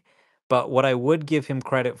AI, but what I would give him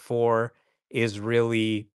credit for is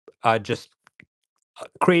really just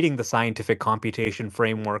creating the scientific computation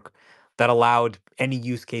framework that allowed any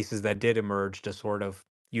use cases that did emerge to sort of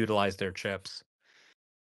utilize their chips.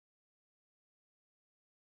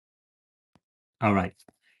 All right.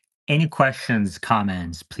 Any questions,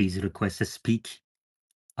 comments, please request to speak.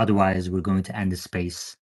 Otherwise, we're going to end the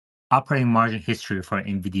space. Operating margin history for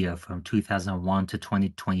NVIDIA from 2001 to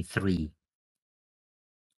 2023.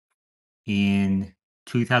 In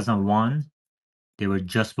 2001, they were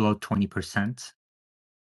just below 20%,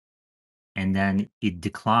 and then it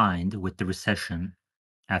declined with the recession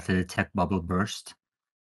after the tech bubble burst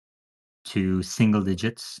to single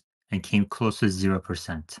digits and came close to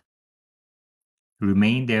 0%.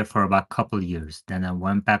 Remained there for about a couple of years. Then it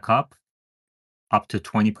went back up to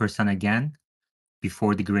 20% again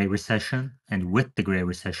before the Great Recession. And with the Great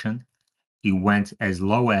Recession, it went as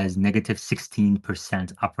low as negative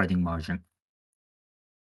 16% operating margin.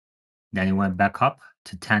 Then it went back up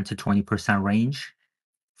to 10 to 20% range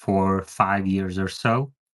for 5 years or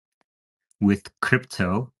so. With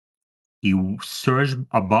crypto, it surged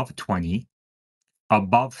above 20,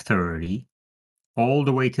 above 30, all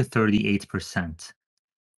the way to 38%.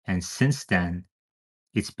 And since then,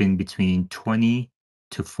 it's been between 20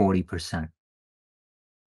 to 40%.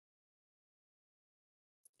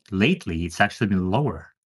 Lately, it's actually been lower.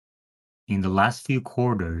 In the last few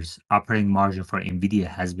quarters, operating margin for Nvidia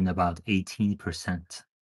has been about 18%,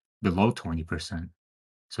 below 20%.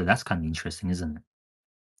 So that's kind of interesting, isn't it?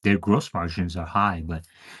 Their gross margins are high, but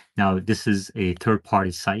now this is a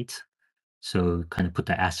third-party site, so kind of put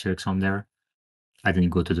the asterisks on there. I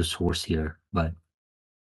didn't go to the source here, but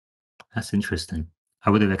that's interesting.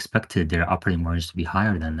 I would have expected their operating margins to be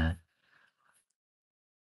higher than that.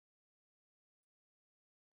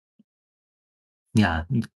 Yeah,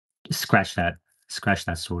 scratch that. Scratch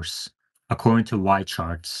that source. According to Y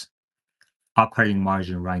charts, operating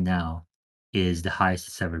margin right now is the highest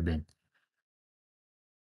it's ever been,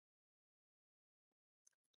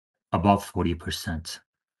 above 40%.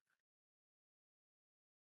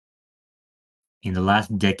 In the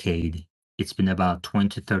last decade, it's been about 20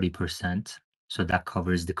 to 30%. So that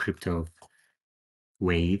covers the crypto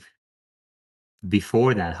wave.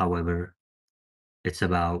 Before that, however, it's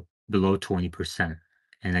about below 20%.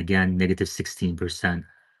 And again, negative 16%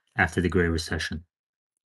 after the Great Recession.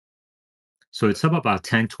 So it's up about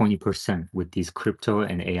 10, 20% with these crypto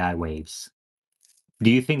and AI waves.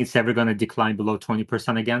 Do you think it's ever going to decline below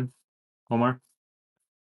 20% again, Omar?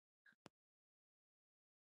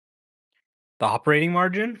 The operating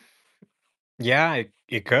margin? Yeah,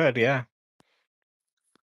 it could, yeah.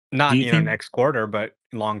 Do Not, you think next quarter, but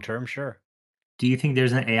long term, sure. do you think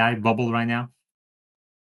there's an AI bubble right now?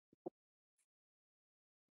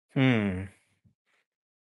 Hmm.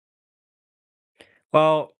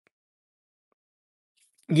 Well,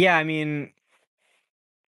 yeah, I mean,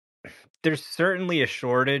 there's certainly a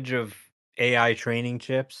shortage of AI training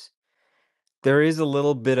chips. There is a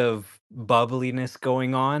little bit of bubbliness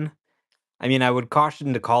going on. I mean, I would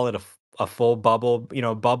caution to call it a full bubble.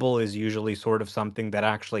 Bubble is usually sort of something that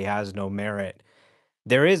actually has no merit.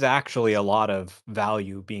 There is actually a lot of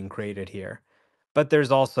value being created here, but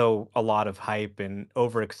there's also a lot of hype and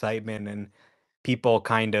overexcitement and people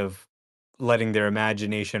kind of letting their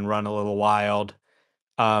imagination run a little wild.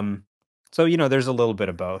 Um, so, there's a little bit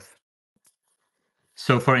of both.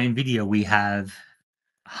 So for Nvidia, we have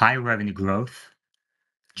high revenue growth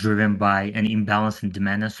driven by an imbalance in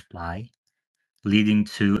demand and supply, leading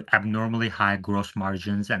to abnormally high gross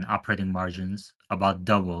margins and operating margins, about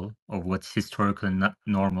double of what's historically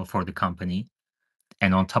normal for the company.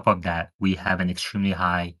 And on top of that, we have an extremely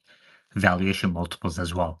high valuation multiples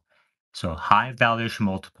as well. So high valuation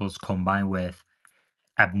multiples combined with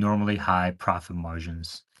abnormally high profit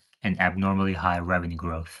margins and abnormally high revenue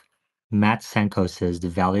growth. Matt Senko says the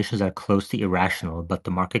valuations are close to irrational, but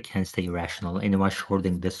the market can't stay irrational. Anyone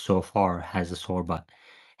shorting this so far has a sore butt.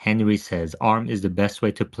 Henry says ARM is the best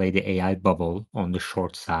way to play the AI bubble on the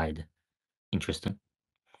short side. Interesting.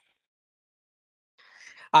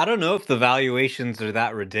 I don't know if the valuations are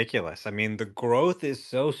that ridiculous. I mean, the growth is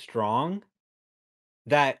so strong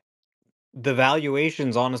that the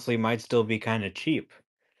valuations honestly might still be kind of cheap.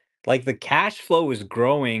 Like the cash flow is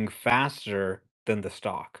growing faster than the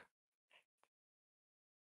stock.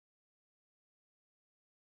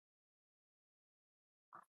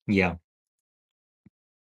 Yeah,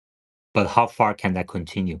 but how far can that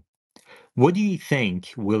continue? What do you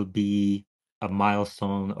think will be a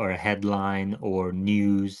milestone or a headline or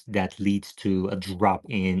news that leads to a drop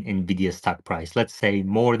in Nvidia stock price? Let's say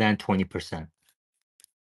more than 20%.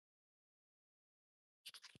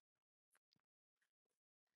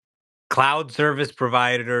 Cloud service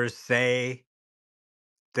providers say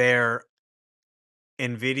their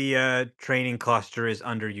Nvidia training cluster is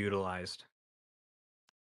underutilized.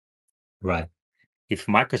 Right. If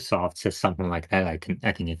Microsoft says something like that, I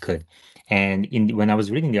think it could. And when I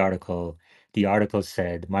was reading the article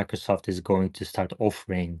said Microsoft is going to start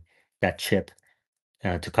offering that chip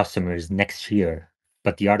to customers next year.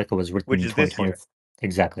 But the article was written Which in is this 2020. year.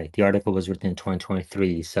 Exactly. The article was written in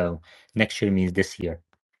 2023. So next year means this year.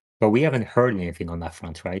 But we haven't heard anything on that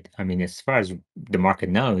front, right? I mean, as far as the market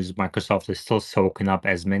knows, Microsoft is still soaking up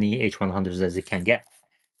as many H100s as it can get.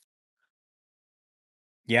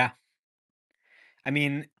 Yeah. I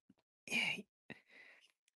mean,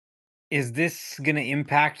 is this going to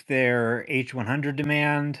impact their H100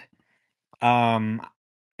 demand?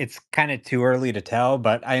 It's kind of too early to tell,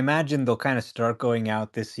 but I imagine they'll kind of start going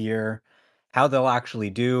out this year. How they'll actually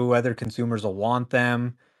do, whether consumers will want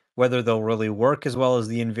them, whether they'll really work as well as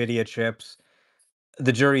the Nvidia chips.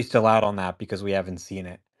 The jury's still out on that because we haven't seen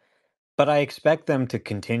it. But I expect them to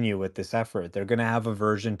continue with this effort. They're going to have a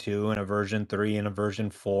version 2 and a version 3 and a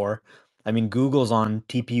version 4. I mean, Google's on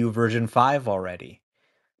TPU version 5 already.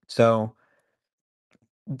 So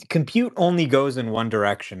compute only goes in one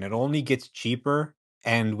direction. It only gets cheaper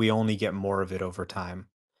and we only get more of it over time.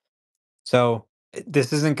 So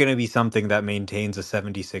this isn't going to be something that maintains a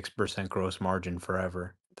 76% gross margin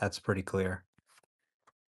forever. That's pretty clear.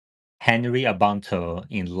 Henry Abanto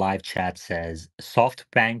in live chat says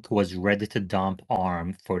SoftBank was ready to dump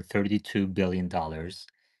ARM for $32 billion.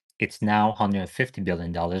 It's now $150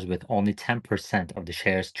 billion with only 10% of the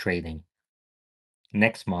shares trading.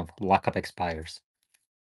 Next month, lockup expires.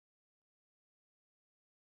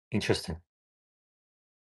 Interesting.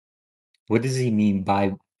 What does he mean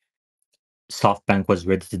by SoftBank was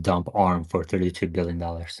ready to dump ARM for $32 billion?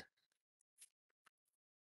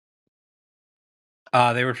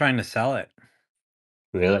 They were trying to sell it.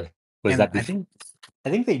 Really? Was And that I before?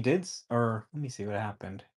 think they did or let me see what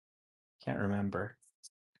happened. Can't remember.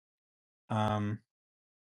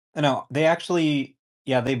 No, they actually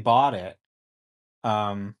they bought it.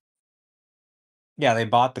 Um they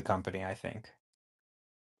bought the company, I think.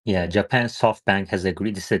 Yeah, Japan SoftBank has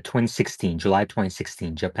agreed. This is 2016, July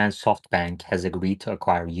 2016. Japan SoftBank has agreed to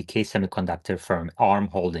acquire UK semiconductor firm ARM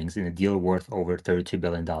Holdings in a deal worth over $32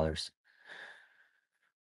 billion.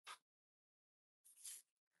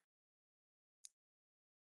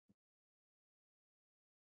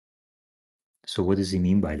 So what does he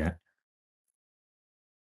mean by that?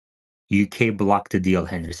 UK blocked the deal,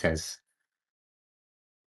 Henry says.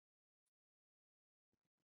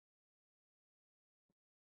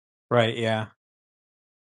 Right, yeah.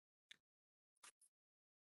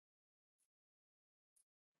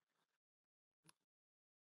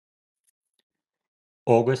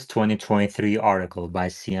 August 2023 article by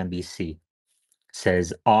CNBC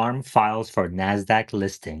says ARM files for NASDAQ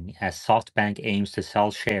listing as SoftBank aims to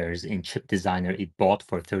sell shares in chip designer it bought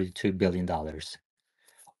for $32 billion.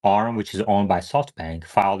 ARM, which is owned by SoftBank,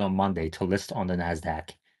 filed on Monday to list on the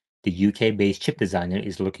NASDAQ. The UK-based chip designer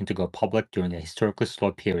is looking to go public during a historically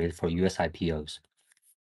slow period for US IPOs.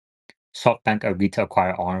 SoftBank agreed to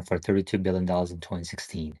acquire ARM for $32 billion in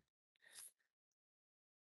 2016.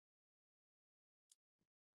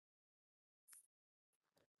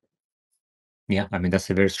 Yeah, I mean, that's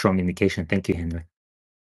a very strong indication. Thank you, Henry.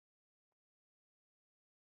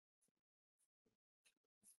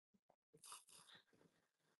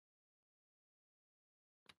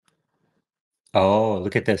 Oh,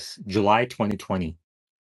 look at this. July 2020.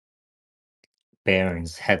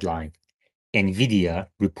 Barron's headline. Nvidia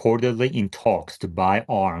reportedly in talks to buy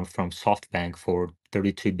ARM from SoftBank for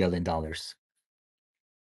 $32 billion.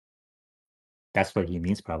 That's what he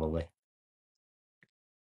means, probably.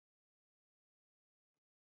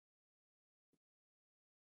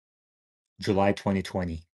 July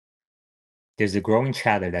 2020. There's a growing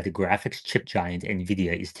chatter that the graphics chip giant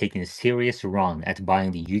Nvidia is taking a serious run at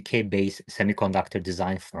buying the UK-based semiconductor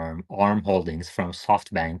design firm ARM Holdings from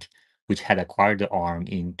SoftBank, which had acquired the ARM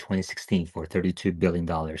in 2016 for $32 billion.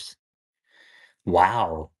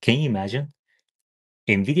 Wow, can you imagine?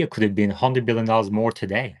 Nvidia could have been $100 billion more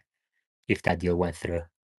today if that deal went through.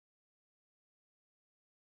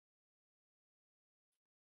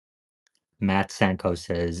 Matt Sanko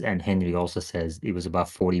says, and Henry also says it was about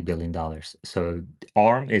 $40 billion. So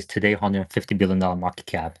ARM is today $150 billion market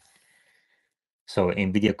cap. So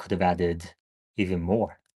Nvidia could have added even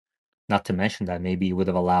more. Not to mention that maybe it would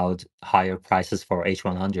have allowed higher prices for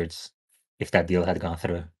H100s if that deal had gone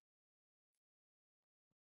through.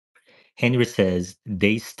 Henry says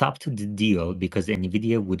they stopped the deal because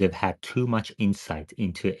Nvidia would have had too much insight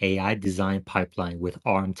into AI design pipeline with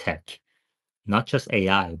ARM tech. Not just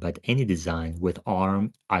AI, but any design with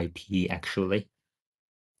ARM IP, actually.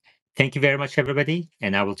 Thank you very much, everybody,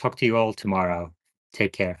 and I will talk to you all tomorrow.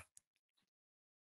 Take care.